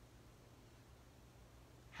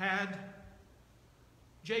 Had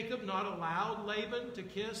Jacob not allowed Laban to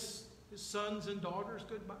kiss his sons and daughters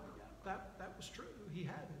goodbye? That was true. He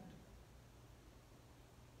hadn't.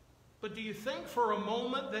 But do you think for a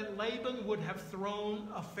moment that Laban would have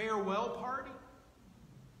thrown a farewell party?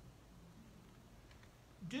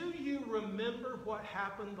 Do you remember what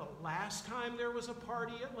happened the last time there was a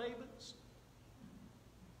party at Laban's?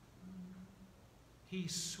 He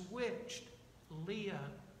switched Leah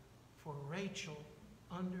for Rachel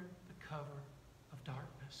under the cover of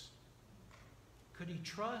darkness. Could he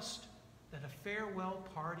trust that a farewell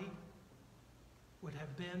party would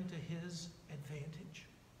have been to his advantage?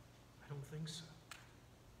 I don't think so.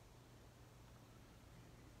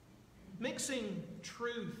 Mixing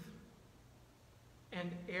truth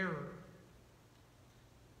and error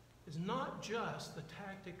is not just the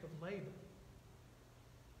tactic of Laban.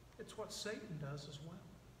 It's what Satan does as well.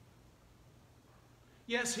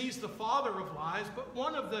 Yes, he's the father of lies, but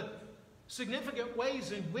one of the significant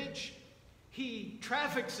ways in which he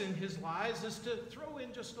traffics in his lies is to throw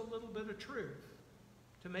in just a little bit of truth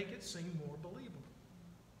to make it seem more believable.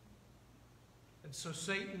 And so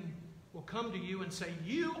Satan will come to you and say,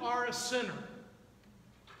 "You are a sinner."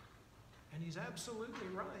 And he's absolutely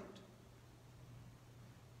right.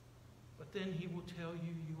 But then he will tell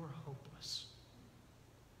you you are hopeless.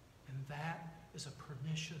 And that is a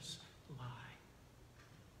pernicious lie.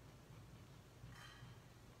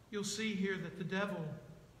 You'll see here that the devil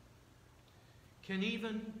can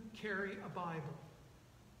even carry a Bible.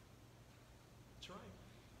 That's right.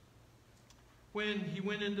 When he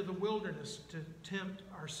went into the wilderness to tempt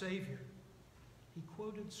our Savior, he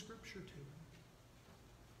quoted Scripture to him.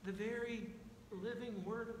 The very living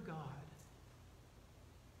Word of God.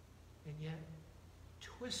 And yet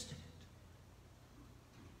twisted it.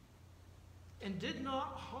 And did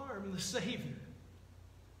not harm the Savior.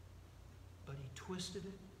 But he twisted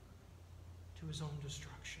it to his own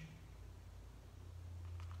destruction.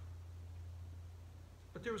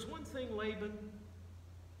 But there was one thing Laban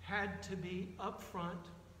had to be upfront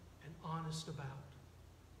and honest about.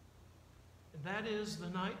 And that is the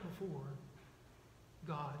night before,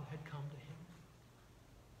 God had come to him.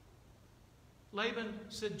 Laban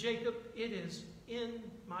said, Jacob, it is in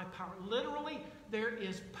my power. Literally, there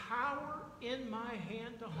is power in my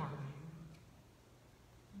hand to harm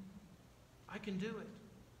you. I can do it.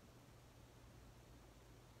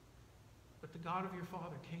 But the God of your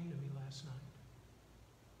father came to me last night.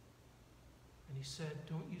 And he said,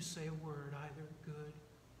 don't you say a word, either good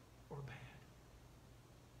or bad.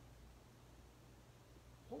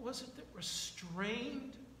 What was it that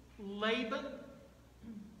restrained Laban?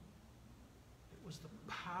 It was the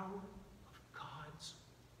power of God's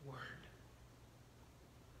word.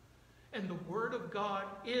 And the word of God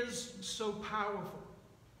is so powerful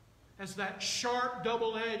as that sharp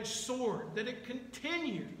double-edged sword that it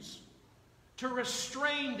continues to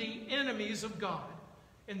restrain the enemies of God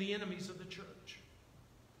and the enemies of the church.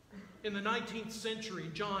 In the 19th century,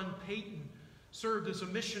 John Peyton served as a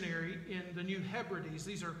missionary in the New Hebrides.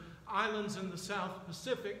 These are islands in the South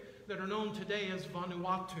Pacific that are known today as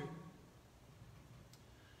Vanuatu.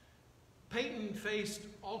 Peyton faced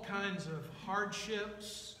all kinds of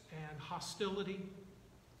hardships and hostility.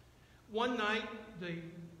 One night, the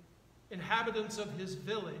inhabitants of his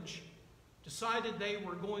village decided they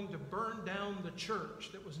were going to burn down the church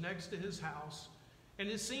that was next to his house, and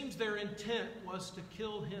it seems their intent was to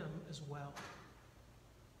kill him as well.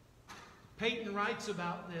 Peyton writes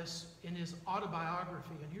about this in his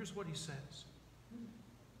autobiography, and here's what he says.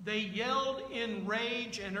 They yelled in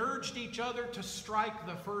rage and urged each other to strike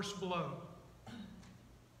the first blow.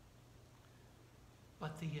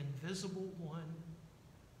 But the invisible one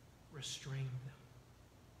restrained them.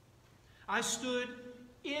 I stood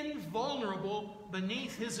invulnerable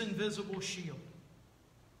beneath his invisible shield.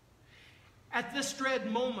 At this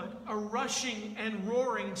dread moment, a rushing and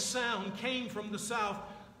roaring sound came from the south,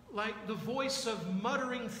 like the voice of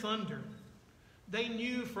muttering thunder. They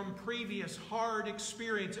knew from previous hard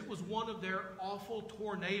experience it was one of their awful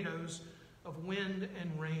tornadoes of wind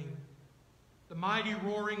and rain. The mighty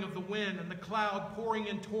roaring of the wind and the cloud pouring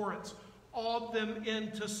in torrents awed them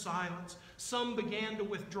into silence. Some began to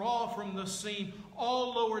withdraw from the scene.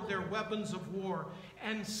 All lowered their weapons of war.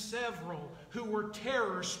 And several who were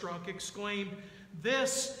terror-struck exclaimed,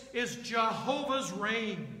 "This is Jehovah's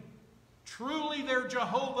reign. Truly their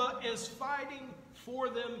Jehovah is fighting for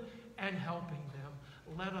them and helping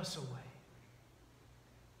them. Let us away."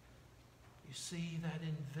 You see, that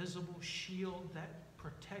invisible shield that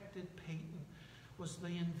protected Peyton was the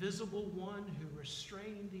invisible one who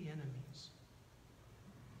restrained the enemies.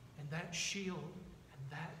 And that shield and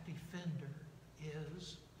that defender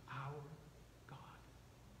is our God.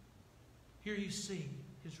 Here you see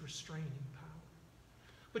his restraining power.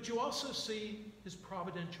 But you also see his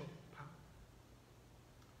providential power.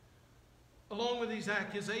 Along with these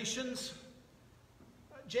accusations,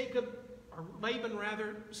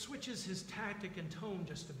 Laban switches his tactic and tone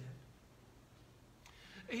just a bit.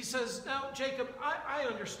 He says, now, Jacob, I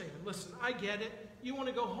understand. Listen, I get it. You want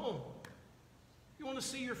to go home. You want to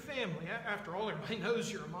see your family. After all, everybody knows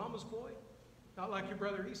you're a mama's boy. Not like your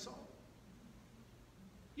brother Esau.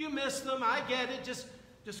 You miss them. I get it.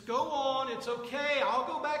 Just go on. It's okay. I'll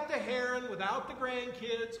go back to Haran without the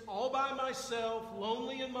grandkids, all by myself,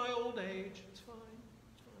 lonely in my old age. It's fine.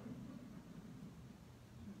 It's fine.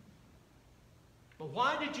 But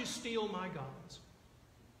why did you steal my gods?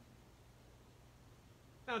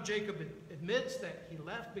 Now, Jacob admits that he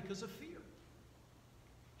left because of fear.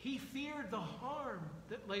 He feared the harm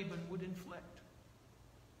that Laban would inflict.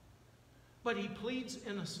 But he pleads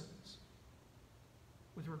innocence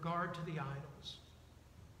with regard to the idols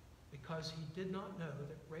because he did not know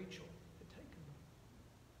that Rachel had taken them.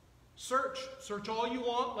 Search all you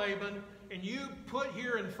want, Laban, and you put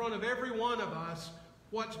here in front of every one of us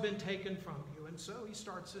what's been taken from you. And so he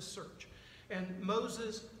starts his search. And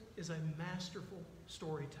Moses is a masterful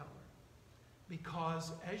storyteller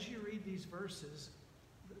because as you read these verses,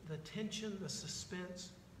 the tension, the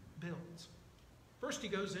suspense builds. First he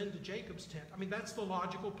goes into Jacob's tent. I mean, that's the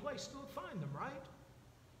logical place to find them, right?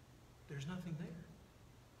 There's nothing there.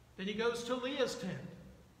 Then he goes to Leah's tent.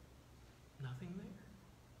 Nothing there.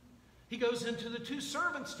 He goes into the two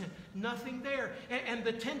servants' tent. Nothing there. And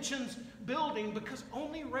the tension's building because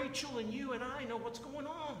only Rachel and you and I know what's going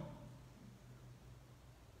on.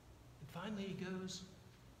 Finally, he goes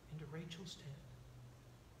into Rachel's tent.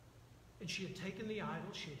 And she had taken the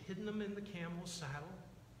idols. She had hidden them in the camel's saddle.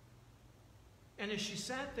 And as she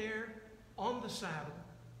sat there on the saddle,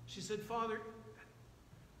 she said, "Father,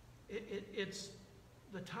 it's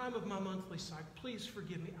the time of my monthly cycle. Please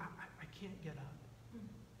forgive me. I can't get up."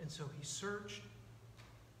 And so he searched,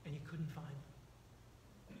 and he couldn't find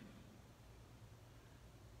them.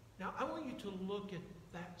 Now, I want you to look at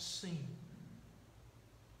that scene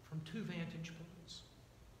from two vantage points.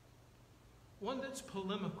 One that's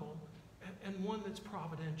polemical and one that's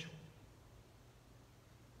providential.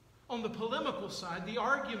 On the polemical side, the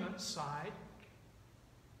argument side,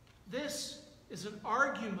 this is an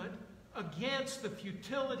argument against the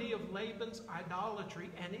futility of Laban's idolatry,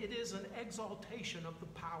 and it is an exaltation of the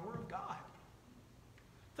power of God.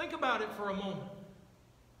 Think about it for a moment.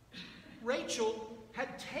 Rachel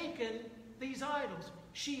had taken these idols.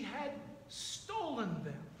 She had stolen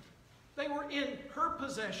them. They were in her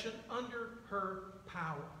possession, under her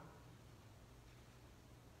power.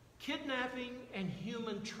 Kidnapping and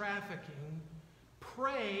human trafficking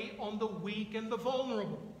prey on the weak and the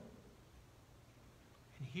vulnerable.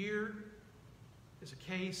 And here is a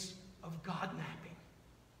case of God-napping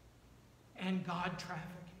and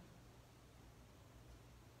God-trafficking.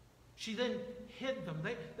 She then hid them.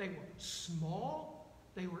 They were small.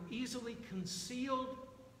 They were easily concealed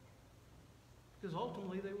because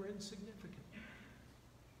ultimately they were insignificant.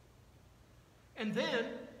 And then,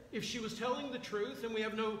 if she was telling the truth, and we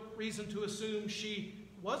have no reason to assume she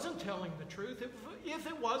wasn't telling the truth, if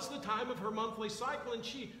it was the time of her monthly cycle and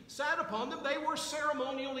she sat upon them, they were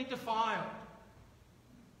ceremonially defiled.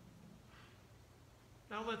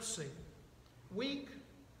 Now let's see. Weak,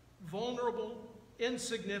 vulnerable,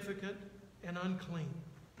 insignificant, and unclean.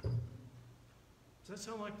 Does that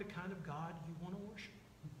sound like the kind of God you want to worship?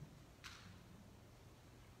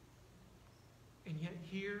 And yet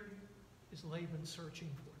here is Laban searching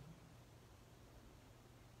for them.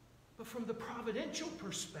 But from the providential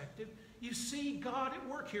perspective, you see God at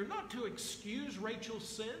work here, not to excuse Rachel's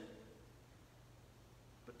sin,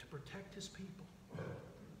 but to protect his people.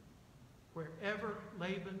 Wherever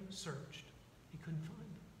Laban searched, he couldn't find them.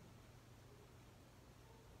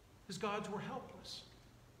 His gods were helpless.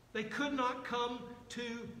 They could not come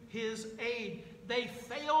to his aid. They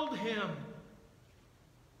failed him.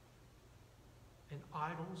 And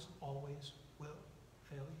idols always will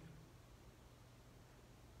fail you.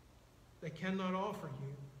 They cannot offer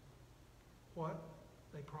you what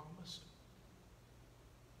they promised.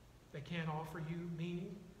 They can't offer you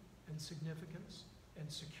meaning and significance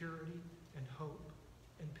and security and hope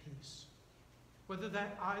and peace. Whether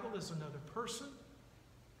that idol is another person,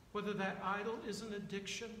 whether that idol is an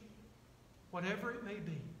addiction, whatever it may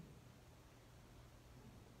be,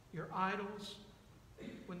 your idols,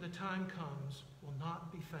 when the time comes, will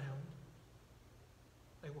not be found.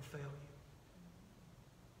 They will fail you.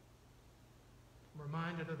 I'm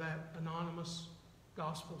reminded of that anonymous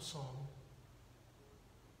gospel song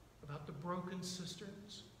about the broken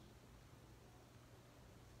cisterns.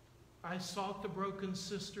 I sought the broken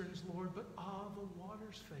cisterns, Lord, but the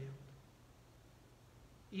waters failed.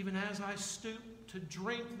 Even as I stooped to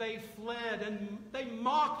drink, they fled, and they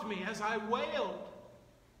mocked me as I wailed.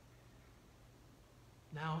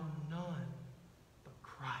 Now none but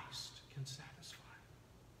Christ can satisfy.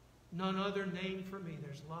 None other name for me.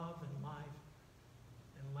 There's love and life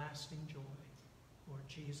and lasting joy, Lord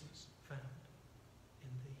Jesus, found in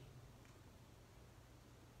thee.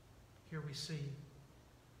 Here we see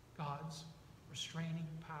God's restraining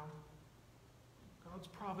power, God's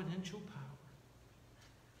providential power.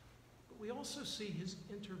 But we also see his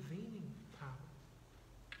intervening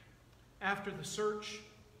power. After the search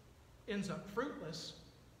ends up fruitless,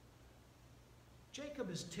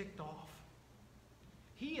 Jacob is ticked off.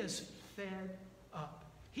 He is fed up.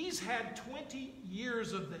 He's had 20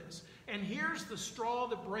 years of this. And here's the straw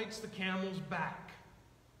that breaks the camel's back.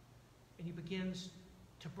 And he begins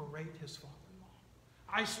to berate his father-in-law.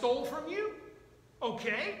 I stole from you?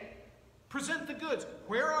 Okay. Present the goods.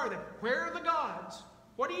 Where are they? Where are the gods?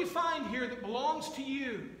 What do you find here that belongs to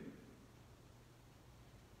you?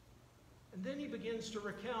 And then he begins to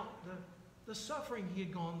recount the suffering he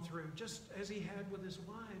had gone through, just as he had with his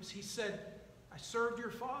wives. He said, I served your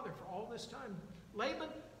father for all this time. Laban,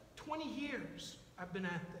 20 years I've been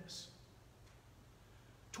at this.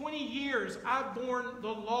 20 years I've borne the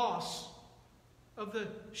loss of the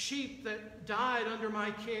sheep that died under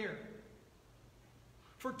my care.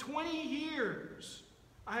 For 20 years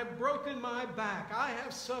I have broken my back. I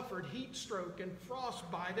have suffered heat stroke and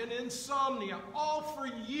frostbite and insomnia, all for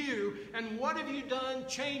you. And what have you done?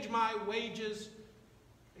 Change my wages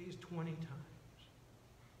these 20 times.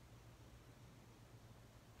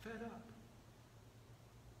 Fed up.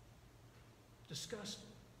 Disgusted.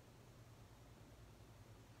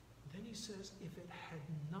 Then he says, if it had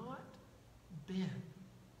not been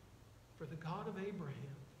for the God of Abraham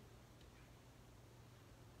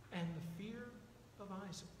and the fear of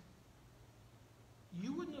Isaac,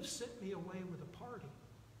 you wouldn't have sent me away with a party.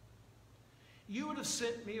 you would have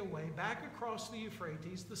sent me away back across the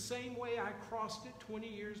Euphrates the same way I crossed it 20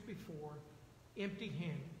 years before,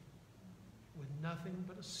 empty-handed, with nothing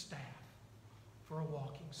but a staff for a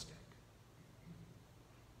walking stick.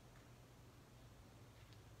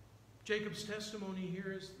 Jacob's testimony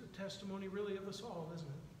here is the testimony really of us all, isn't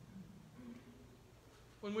it?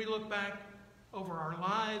 When we look back over our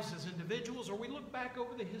lives as individuals, or we look back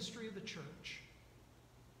over the history of the church,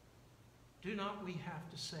 do not we have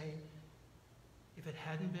to say, if it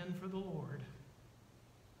hadn't been for the Lord,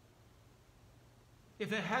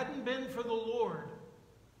 if it hadn't been for the Lord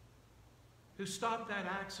who stopped that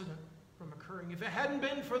accident from occurring, if it hadn't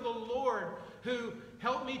been for the Lord who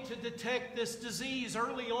helped me to detect this disease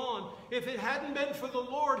early on, if it hadn't been for the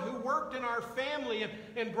Lord who worked in our family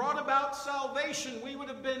and brought about salvation, we would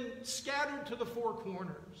have been scattered to the four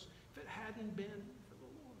corners. If it hadn't been for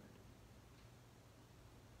the Lord.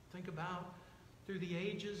 Think about through the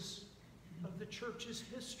ages of the church's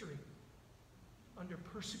history, under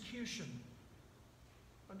persecution,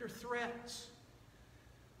 under threats,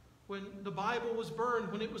 when the Bible was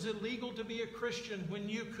burned, when it was illegal to be a Christian, when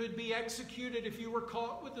you could be executed if you were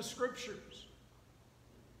caught with the Scriptures.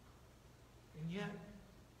 And yet,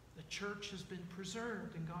 the church has been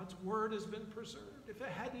preserved and God's Word has been preserved. If it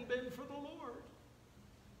hadn't been for the Lord.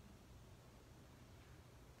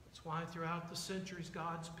 That's why throughout the centuries,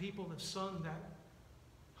 God's people have sung that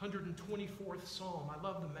 124th Psalm. I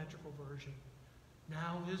love the metrical version.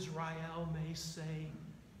 Now Israel may say,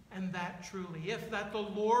 and that truly, if that the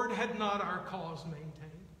Lord had not our cause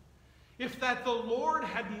maintained, if that the Lord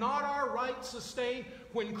had not our right sustained,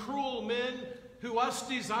 when cruel men who us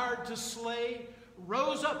desired to slay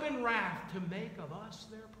rose up in wrath to make of us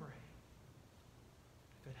their prey.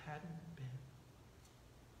 If it hadn't been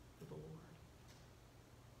for the Lord.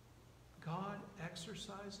 God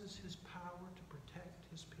exercises his power to protect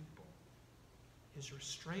his people, his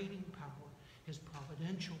restraining power, his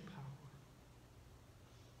providential power,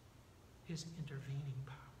 his intervening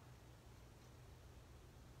power.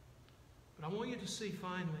 But I want you to see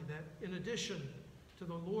finally that in addition to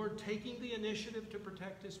the Lord taking the initiative to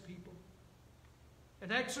protect his people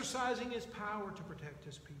and exercising his power to protect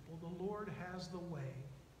his people, the Lord has the way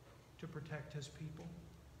to protect his people.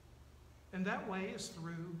 And that way is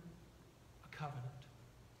through a covenant.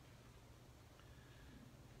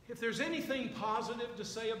 If there's anything positive to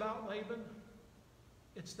say about Laban,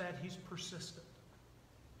 it's that he's persistent.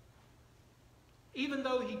 Even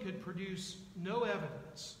though he could produce no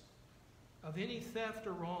evidence of any theft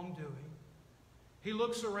or wrongdoing, he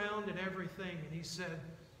looks around at everything and he said,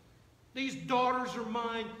 these daughters are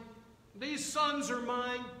mine, these sons are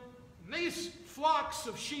mine, and these flocks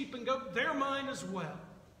of sheep and goats, they're mine as well.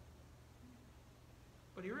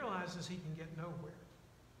 But he realizes he can get nowhere.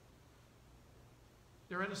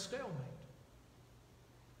 They're at a stalemate.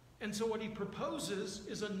 And so what he proposes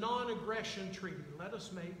is a non-aggression treaty. Let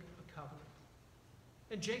us make a covenant.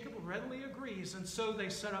 And Jacob readily agrees, and so they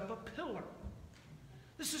set up a pillar.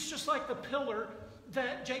 This is just like the pillar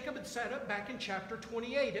that Jacob had set up back in chapter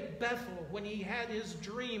 28 at Bethel when he had his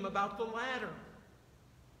dream about the ladder.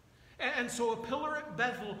 And so a pillar at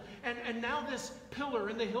Bethel, and now this pillar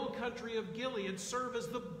in the hill country of Gilead serve as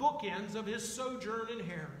the bookends of his sojourn in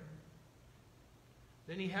Haran.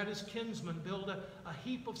 Then he had his kinsmen build a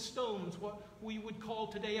heap of stones, what we would call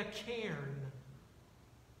today a cairn.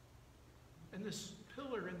 And this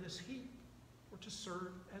pillar and this heap were to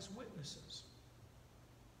serve as witnesses.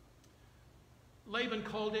 Laban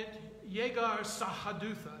called it Yegar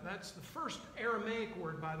Sahadutha. That's the first Aramaic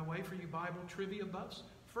word, by the way, for you Bible trivia buffs.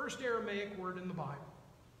 First Aramaic word in the Bible.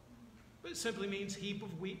 But it simply means heap of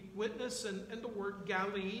witness, and the word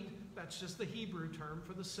Galid, that's just the Hebrew term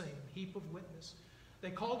for the same, heap of witness. They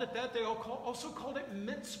called it that. They also called it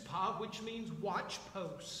Mitzpah, which means watch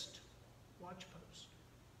post. Watch post.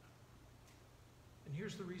 And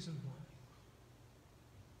here's the reason why.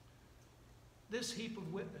 This heap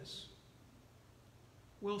of witness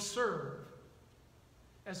will serve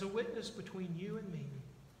as a witness between you and me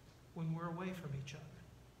when we're away from each other.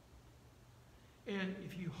 And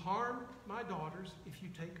if you harm my daughters, if you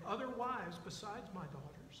take other wives besides my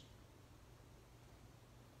daughters,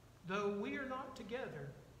 though we are not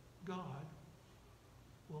together, God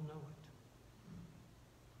will know it.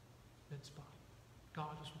 Mitzvah.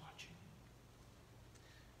 God is watching.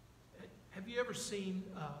 Have you ever seen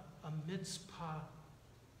a Mitzvah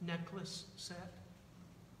necklace set?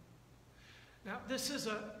 Now, this is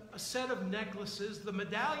a set of necklaces, the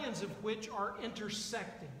medallions of which are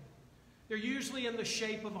intersecting. They're usually in the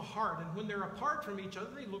shape of a heart, and when they're apart from each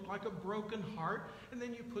other, they look like a broken heart, and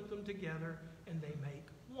then you put them together, and they make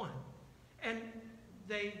one. And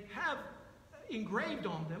they have engraved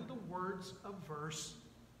on them the words of verse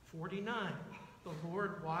 49. The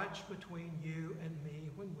Lord watch between you and me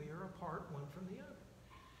when we are apart one from the other.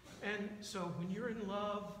 And so when you're in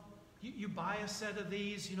love, you buy a set of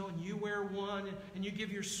these, and you wear one, and you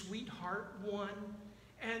give your sweetheart one.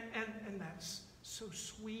 And that's so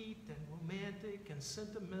sweet and romantic and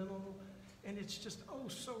sentimental. And it's just, oh,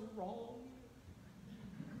 so wrong.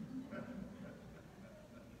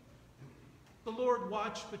 The Lord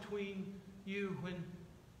watch between you when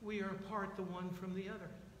we are apart the one from the other.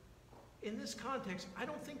 In this context, I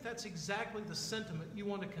don't think that's exactly the sentiment you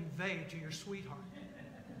want to convey to your sweetheart.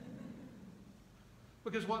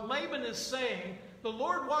 Because what Laban is saying, the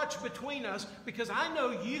Lord watch between us because I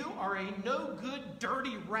know you are a no good,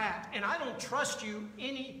 dirty rat, and I don't trust you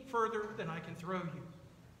any further than I can throw you.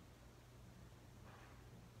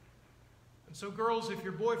 And so, girls, if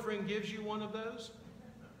your boyfriend gives you one of those,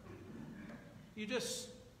 you just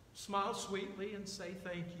smile sweetly and say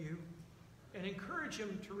thank you and encourage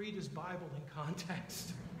him to read his Bible in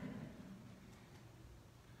context.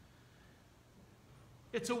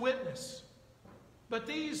 It's a witness. But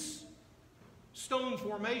these stone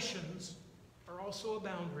formations are also a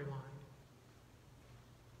boundary line.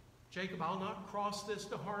 Jacob, I'll not cross this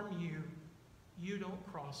to harm you. You don't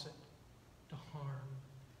cross it to harm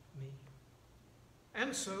me.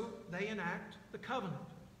 And so they enact the covenant.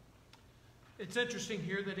 It's interesting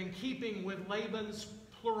here that in keeping with Laban's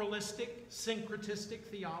pluralistic, syncretistic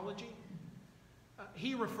theology,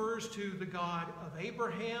 he refers to the God of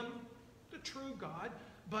Abraham, the true God,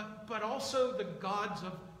 but also the gods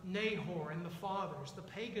of Nahor and the fathers, the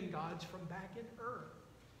pagan gods from back in Ur.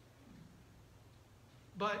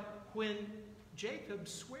 But when Jacob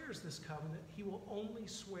swears this covenant, he will only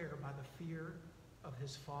swear by the fear of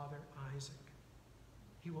his father Isaac.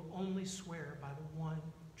 He will only swear by the one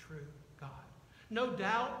true God. No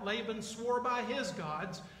doubt Laban swore by his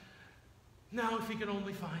gods. Now if he could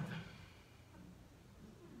only find them.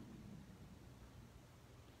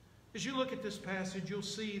 As you look at this passage, you'll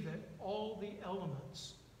see that all the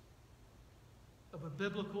elements of a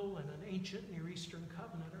biblical and an ancient Near Eastern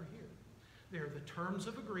covenant are here. They're the terms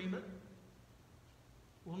of agreement.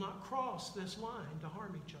 We'll not cross this line to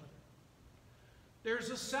harm each other. There's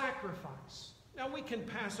a sacrifice. Now we can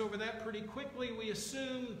pass over that pretty quickly. We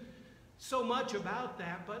assume so much about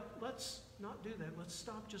that, but let's not do that. Let's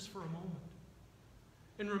stop just for a moment.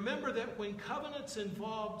 And remember that when covenants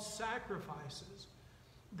involved sacrifices,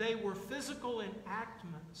 they were physical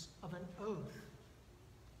enactments of an oath.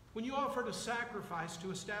 When you offered a sacrifice to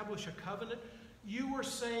establish a covenant, you were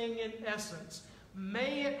saying in essence,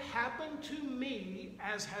 may it happen to me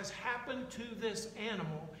as has happened to this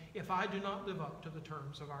animal if I do not live up to the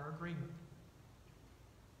terms of our agreement.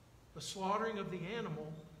 The slaughtering of the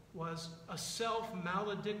animal was a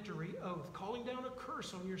self-maledictory oath, calling down a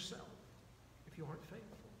curse on yourself if you aren't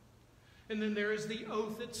faithful. And then there is the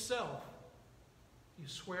oath itself. You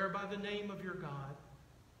swear by the name of your God,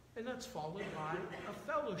 and that's followed by a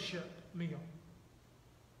fellowship meal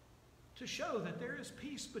to show that there is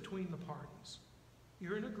peace between the parties.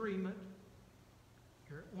 You're in agreement.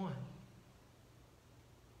 You're at one.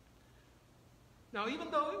 Now, even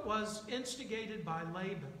though it was instigated by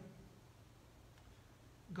Laban,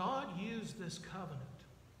 God used this covenant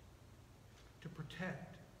to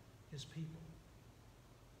protect his people.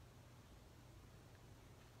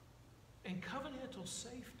 And covenantal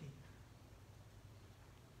safety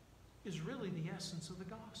is really the essence of the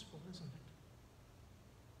gospel, isn't it?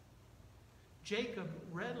 Jacob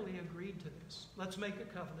readily agreed to this. Let's make a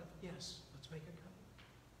covenant. Yes, let's make a covenant.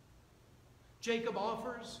 Jacob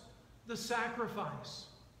offers the sacrifice,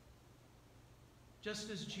 just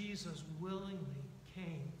as Jesus willingly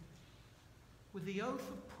came with the oath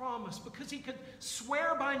of promise, because he could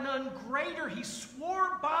swear by none greater. He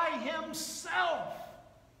swore by himself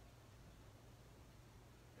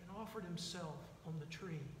and offered himself on the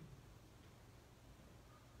tree,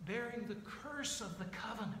 bearing the curse of the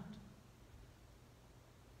covenant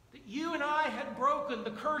that you and I had broken,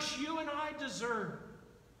 the curse you and I deserved.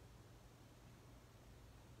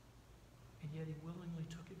 And yet he willingly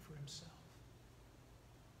took it for himself.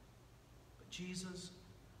 But Jesus,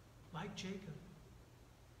 like Jacob,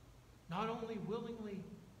 not only willingly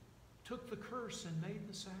took the curse and made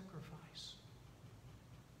the sacrifice,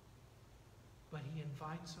 but he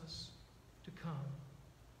invites us to come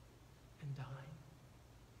and dine.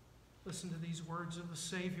 Listen to these words of the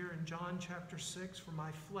Savior in John chapter 6. For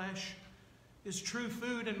my flesh is true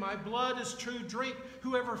food, and my blood is true drink.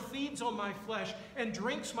 Whoever feeds on my flesh and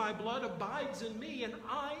drinks my blood abides in me, and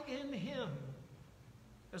I in him.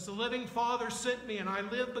 As the living Father sent me, and I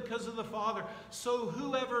live because of the Father, so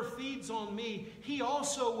whoever feeds on me, he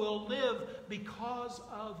also will live because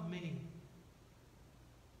of me.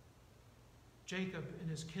 Jacob and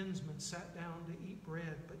his kinsmen sat down to eat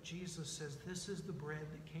bread, but Jesus says, this is the bread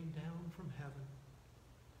that came down from heaven.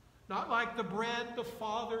 Not like the bread the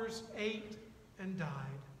fathers ate and died.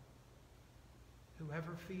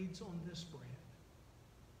 Whoever feeds on this bread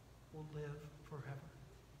will live forever.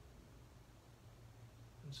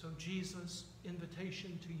 And so Jesus'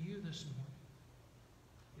 invitation to you this morning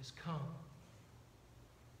is come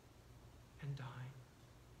and dine.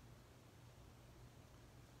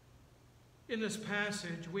 In this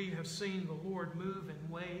passage, we have seen the Lord move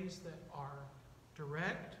in ways that are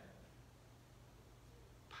direct,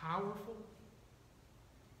 powerful,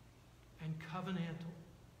 and covenantal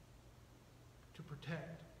to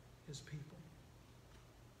protect his people.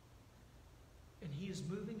 And he is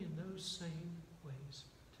moving in those same ways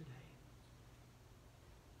today.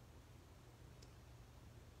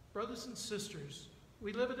 Brothers and sisters,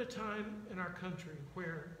 we live at a time in our country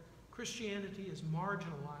where Christianity is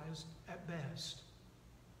marginalized at best,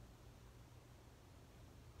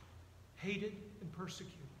 hated and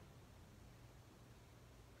persecuted.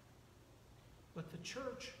 But the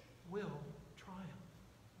church will triumph.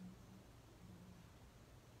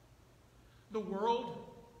 The world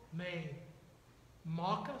may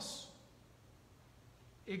mock us,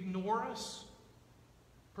 ignore us,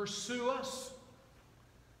 pursue us,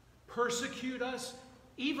 persecute us,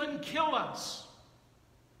 even kill us.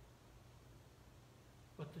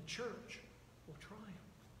 But the church will triumph.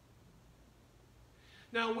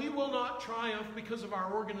 Now, we will not triumph because of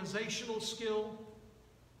our organizational skill.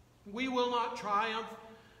 We will not triumph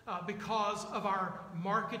because of our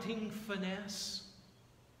marketing finesse.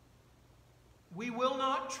 We will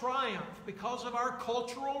not triumph because of our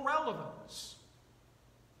cultural relevance.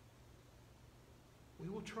 We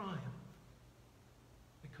will triumph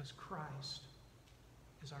because Christ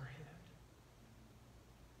is our head.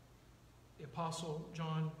 The Apostle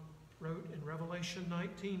John wrote in Revelation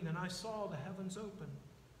 19, "Then I saw the heavens open,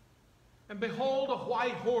 and behold, a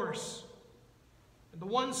white horse, and the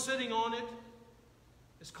one sitting on it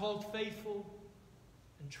is called Faithful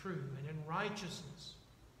and True, and in righteousness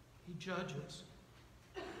he judges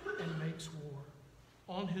and makes war.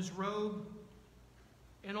 On his robe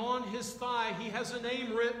and on his thigh he has a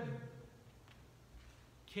name written,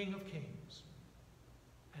 King of Kings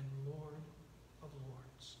and Lord of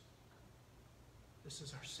Lords." This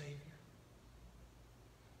is our Savior.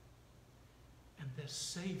 And this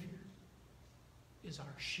Savior is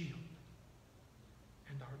our shield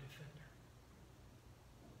and our defender.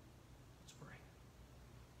 Let's pray.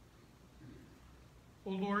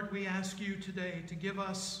 Oh Lord, we ask you today to give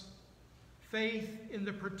us faith in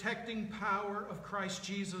the protecting power of Christ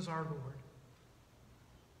Jesus our Lord,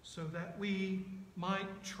 so that we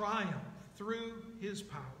might triumph through his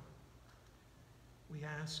power. We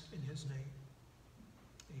ask in his name.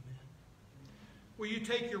 Amen. Will you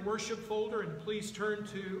take your worship folder and please turn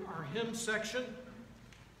to our hymn section?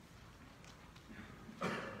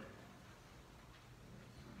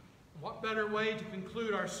 What better way to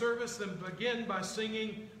conclude our service than begin by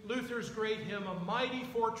singing Luther's great hymn, "A Mighty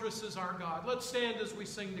Fortress is Our God." Let's stand as we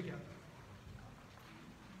sing together.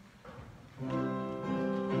 Oh,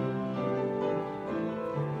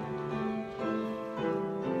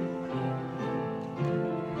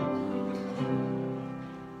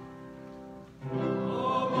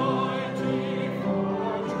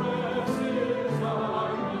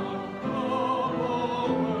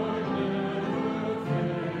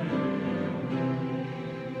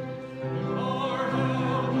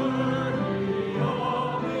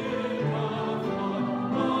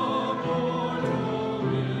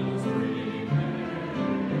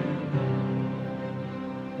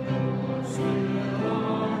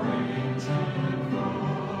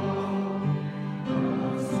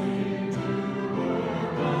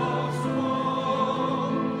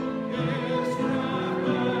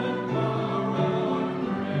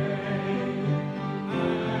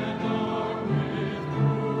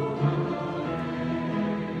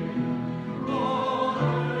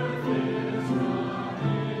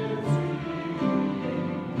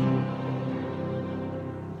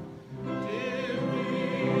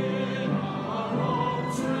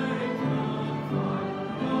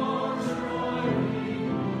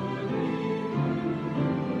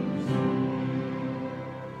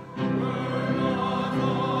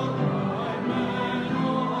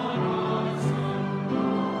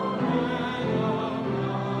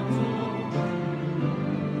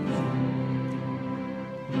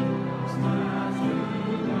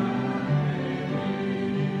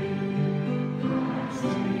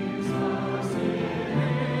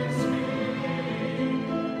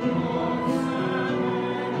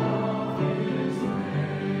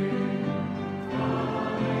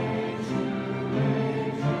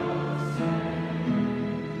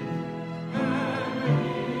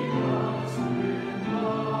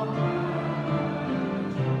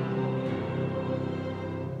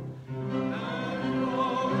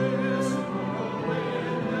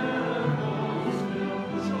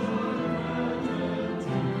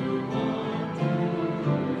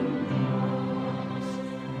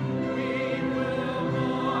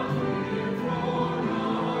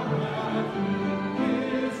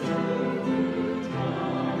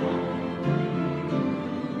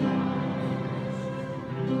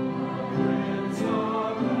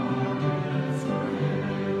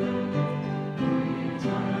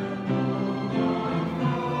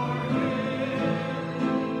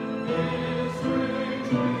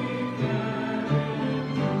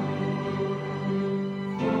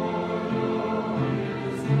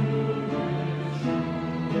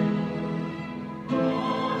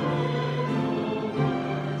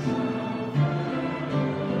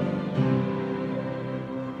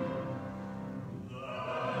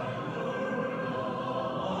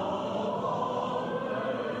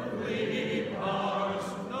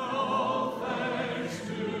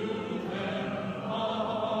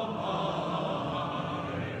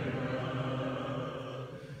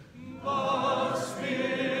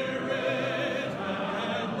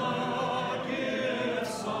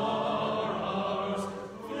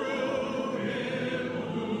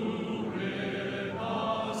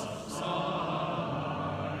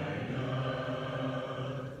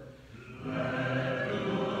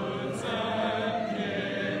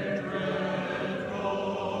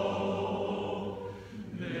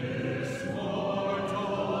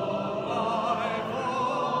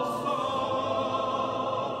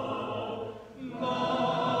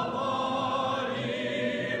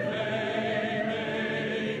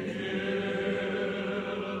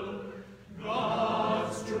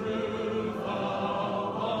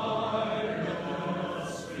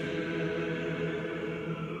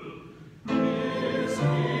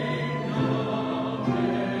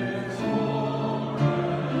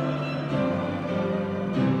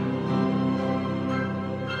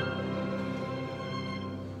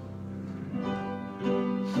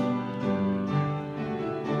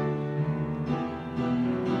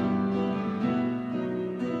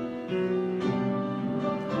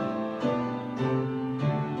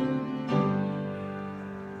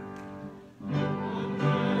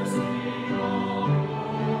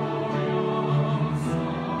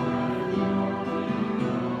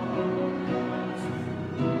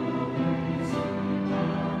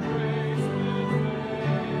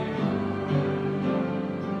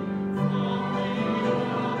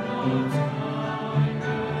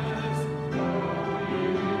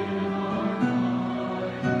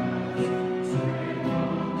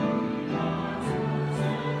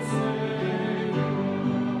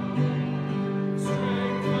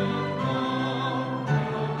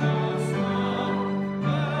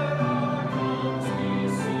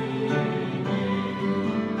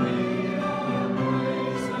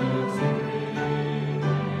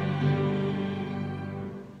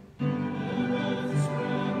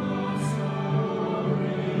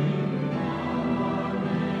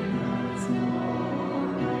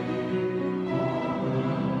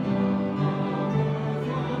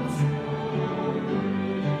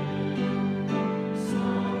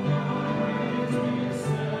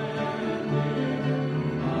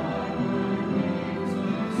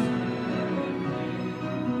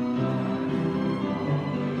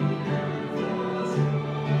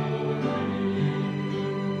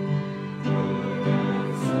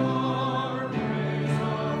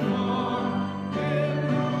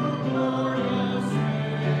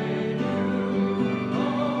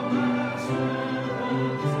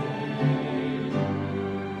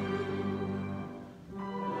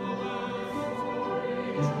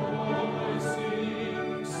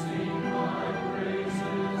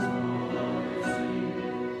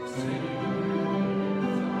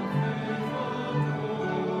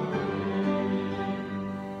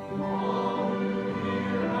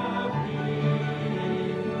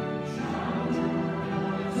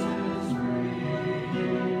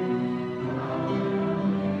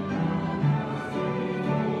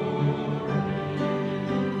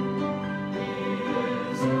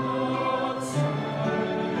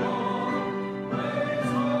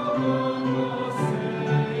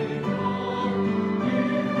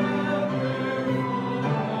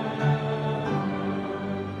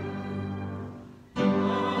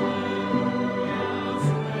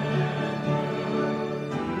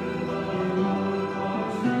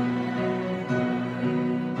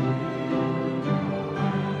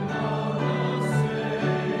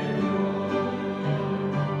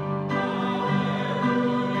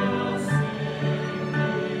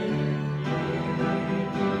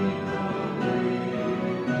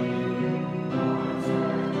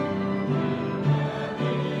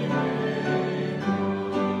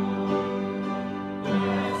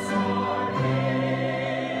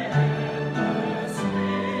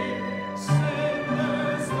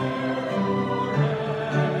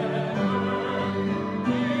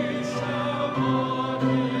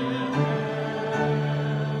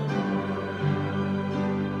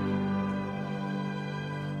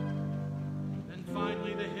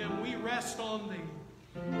 on thee.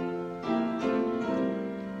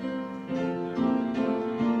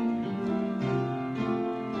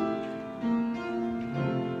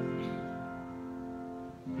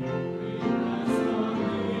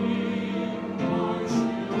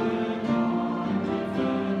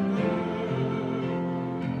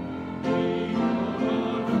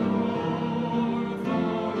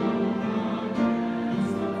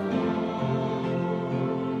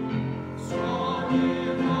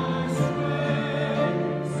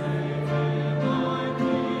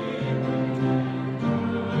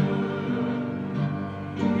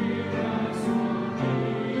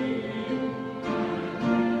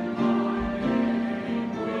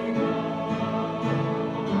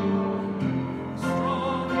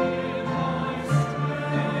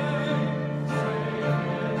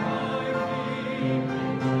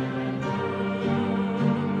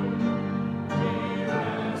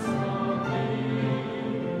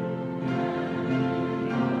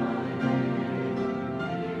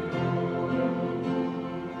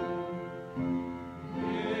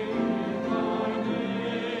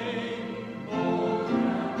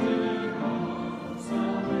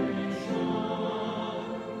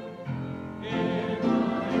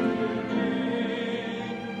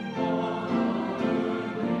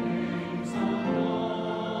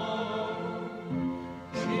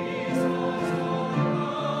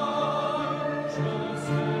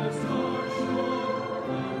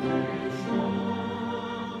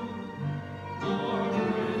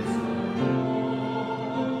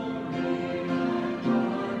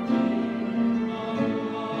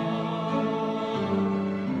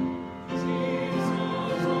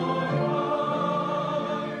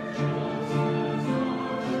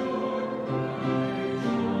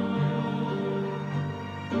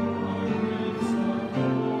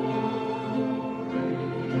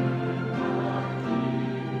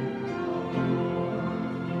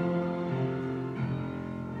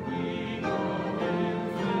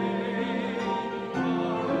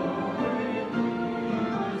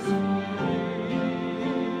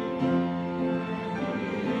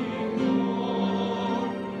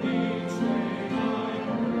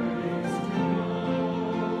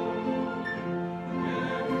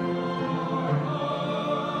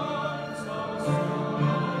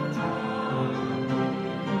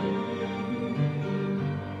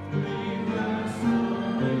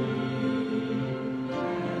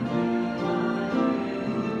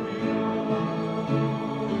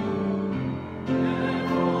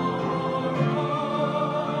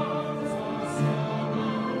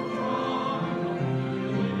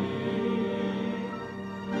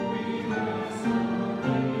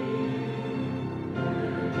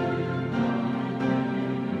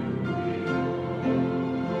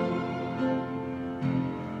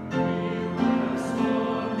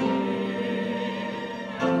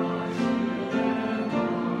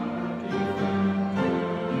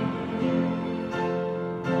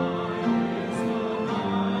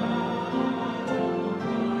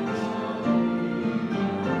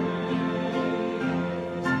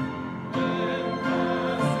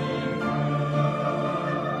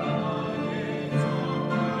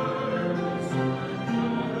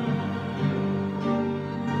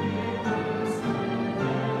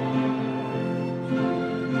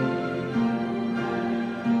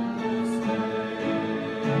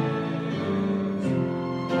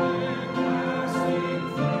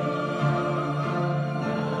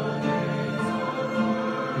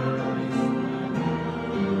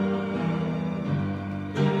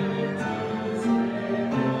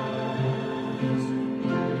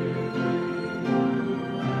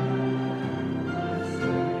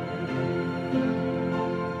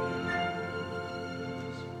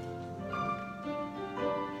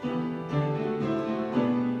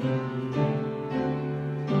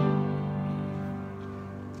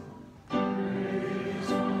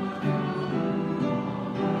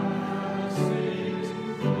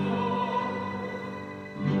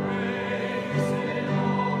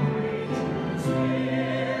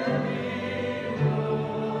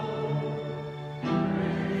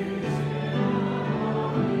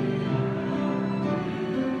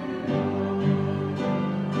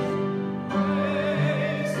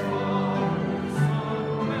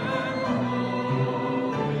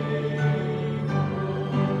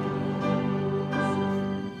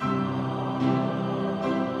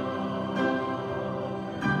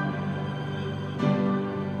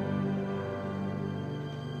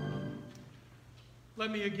 Let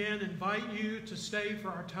me again invite you to stay for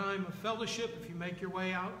our time of fellowship. If you make your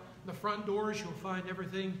way out the front doors, you'll find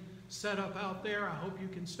everything set up out there. I hope you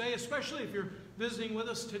can stay, especially if you're visiting with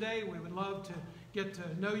us today. We would love to get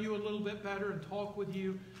to know you a little bit better and talk with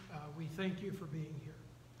you. We thank you for being here.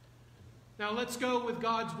 Now let's go with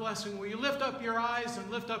God's blessing. Will you lift up your eyes and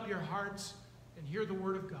lift up your hearts and hear the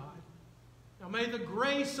word of God? Now may the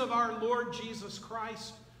grace of our Lord Jesus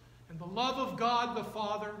Christ and the love of God the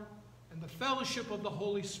Father and the fellowship of the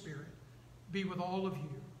Holy Spirit be with all of you,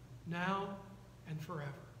 now and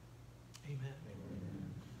forever.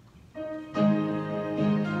 Amen.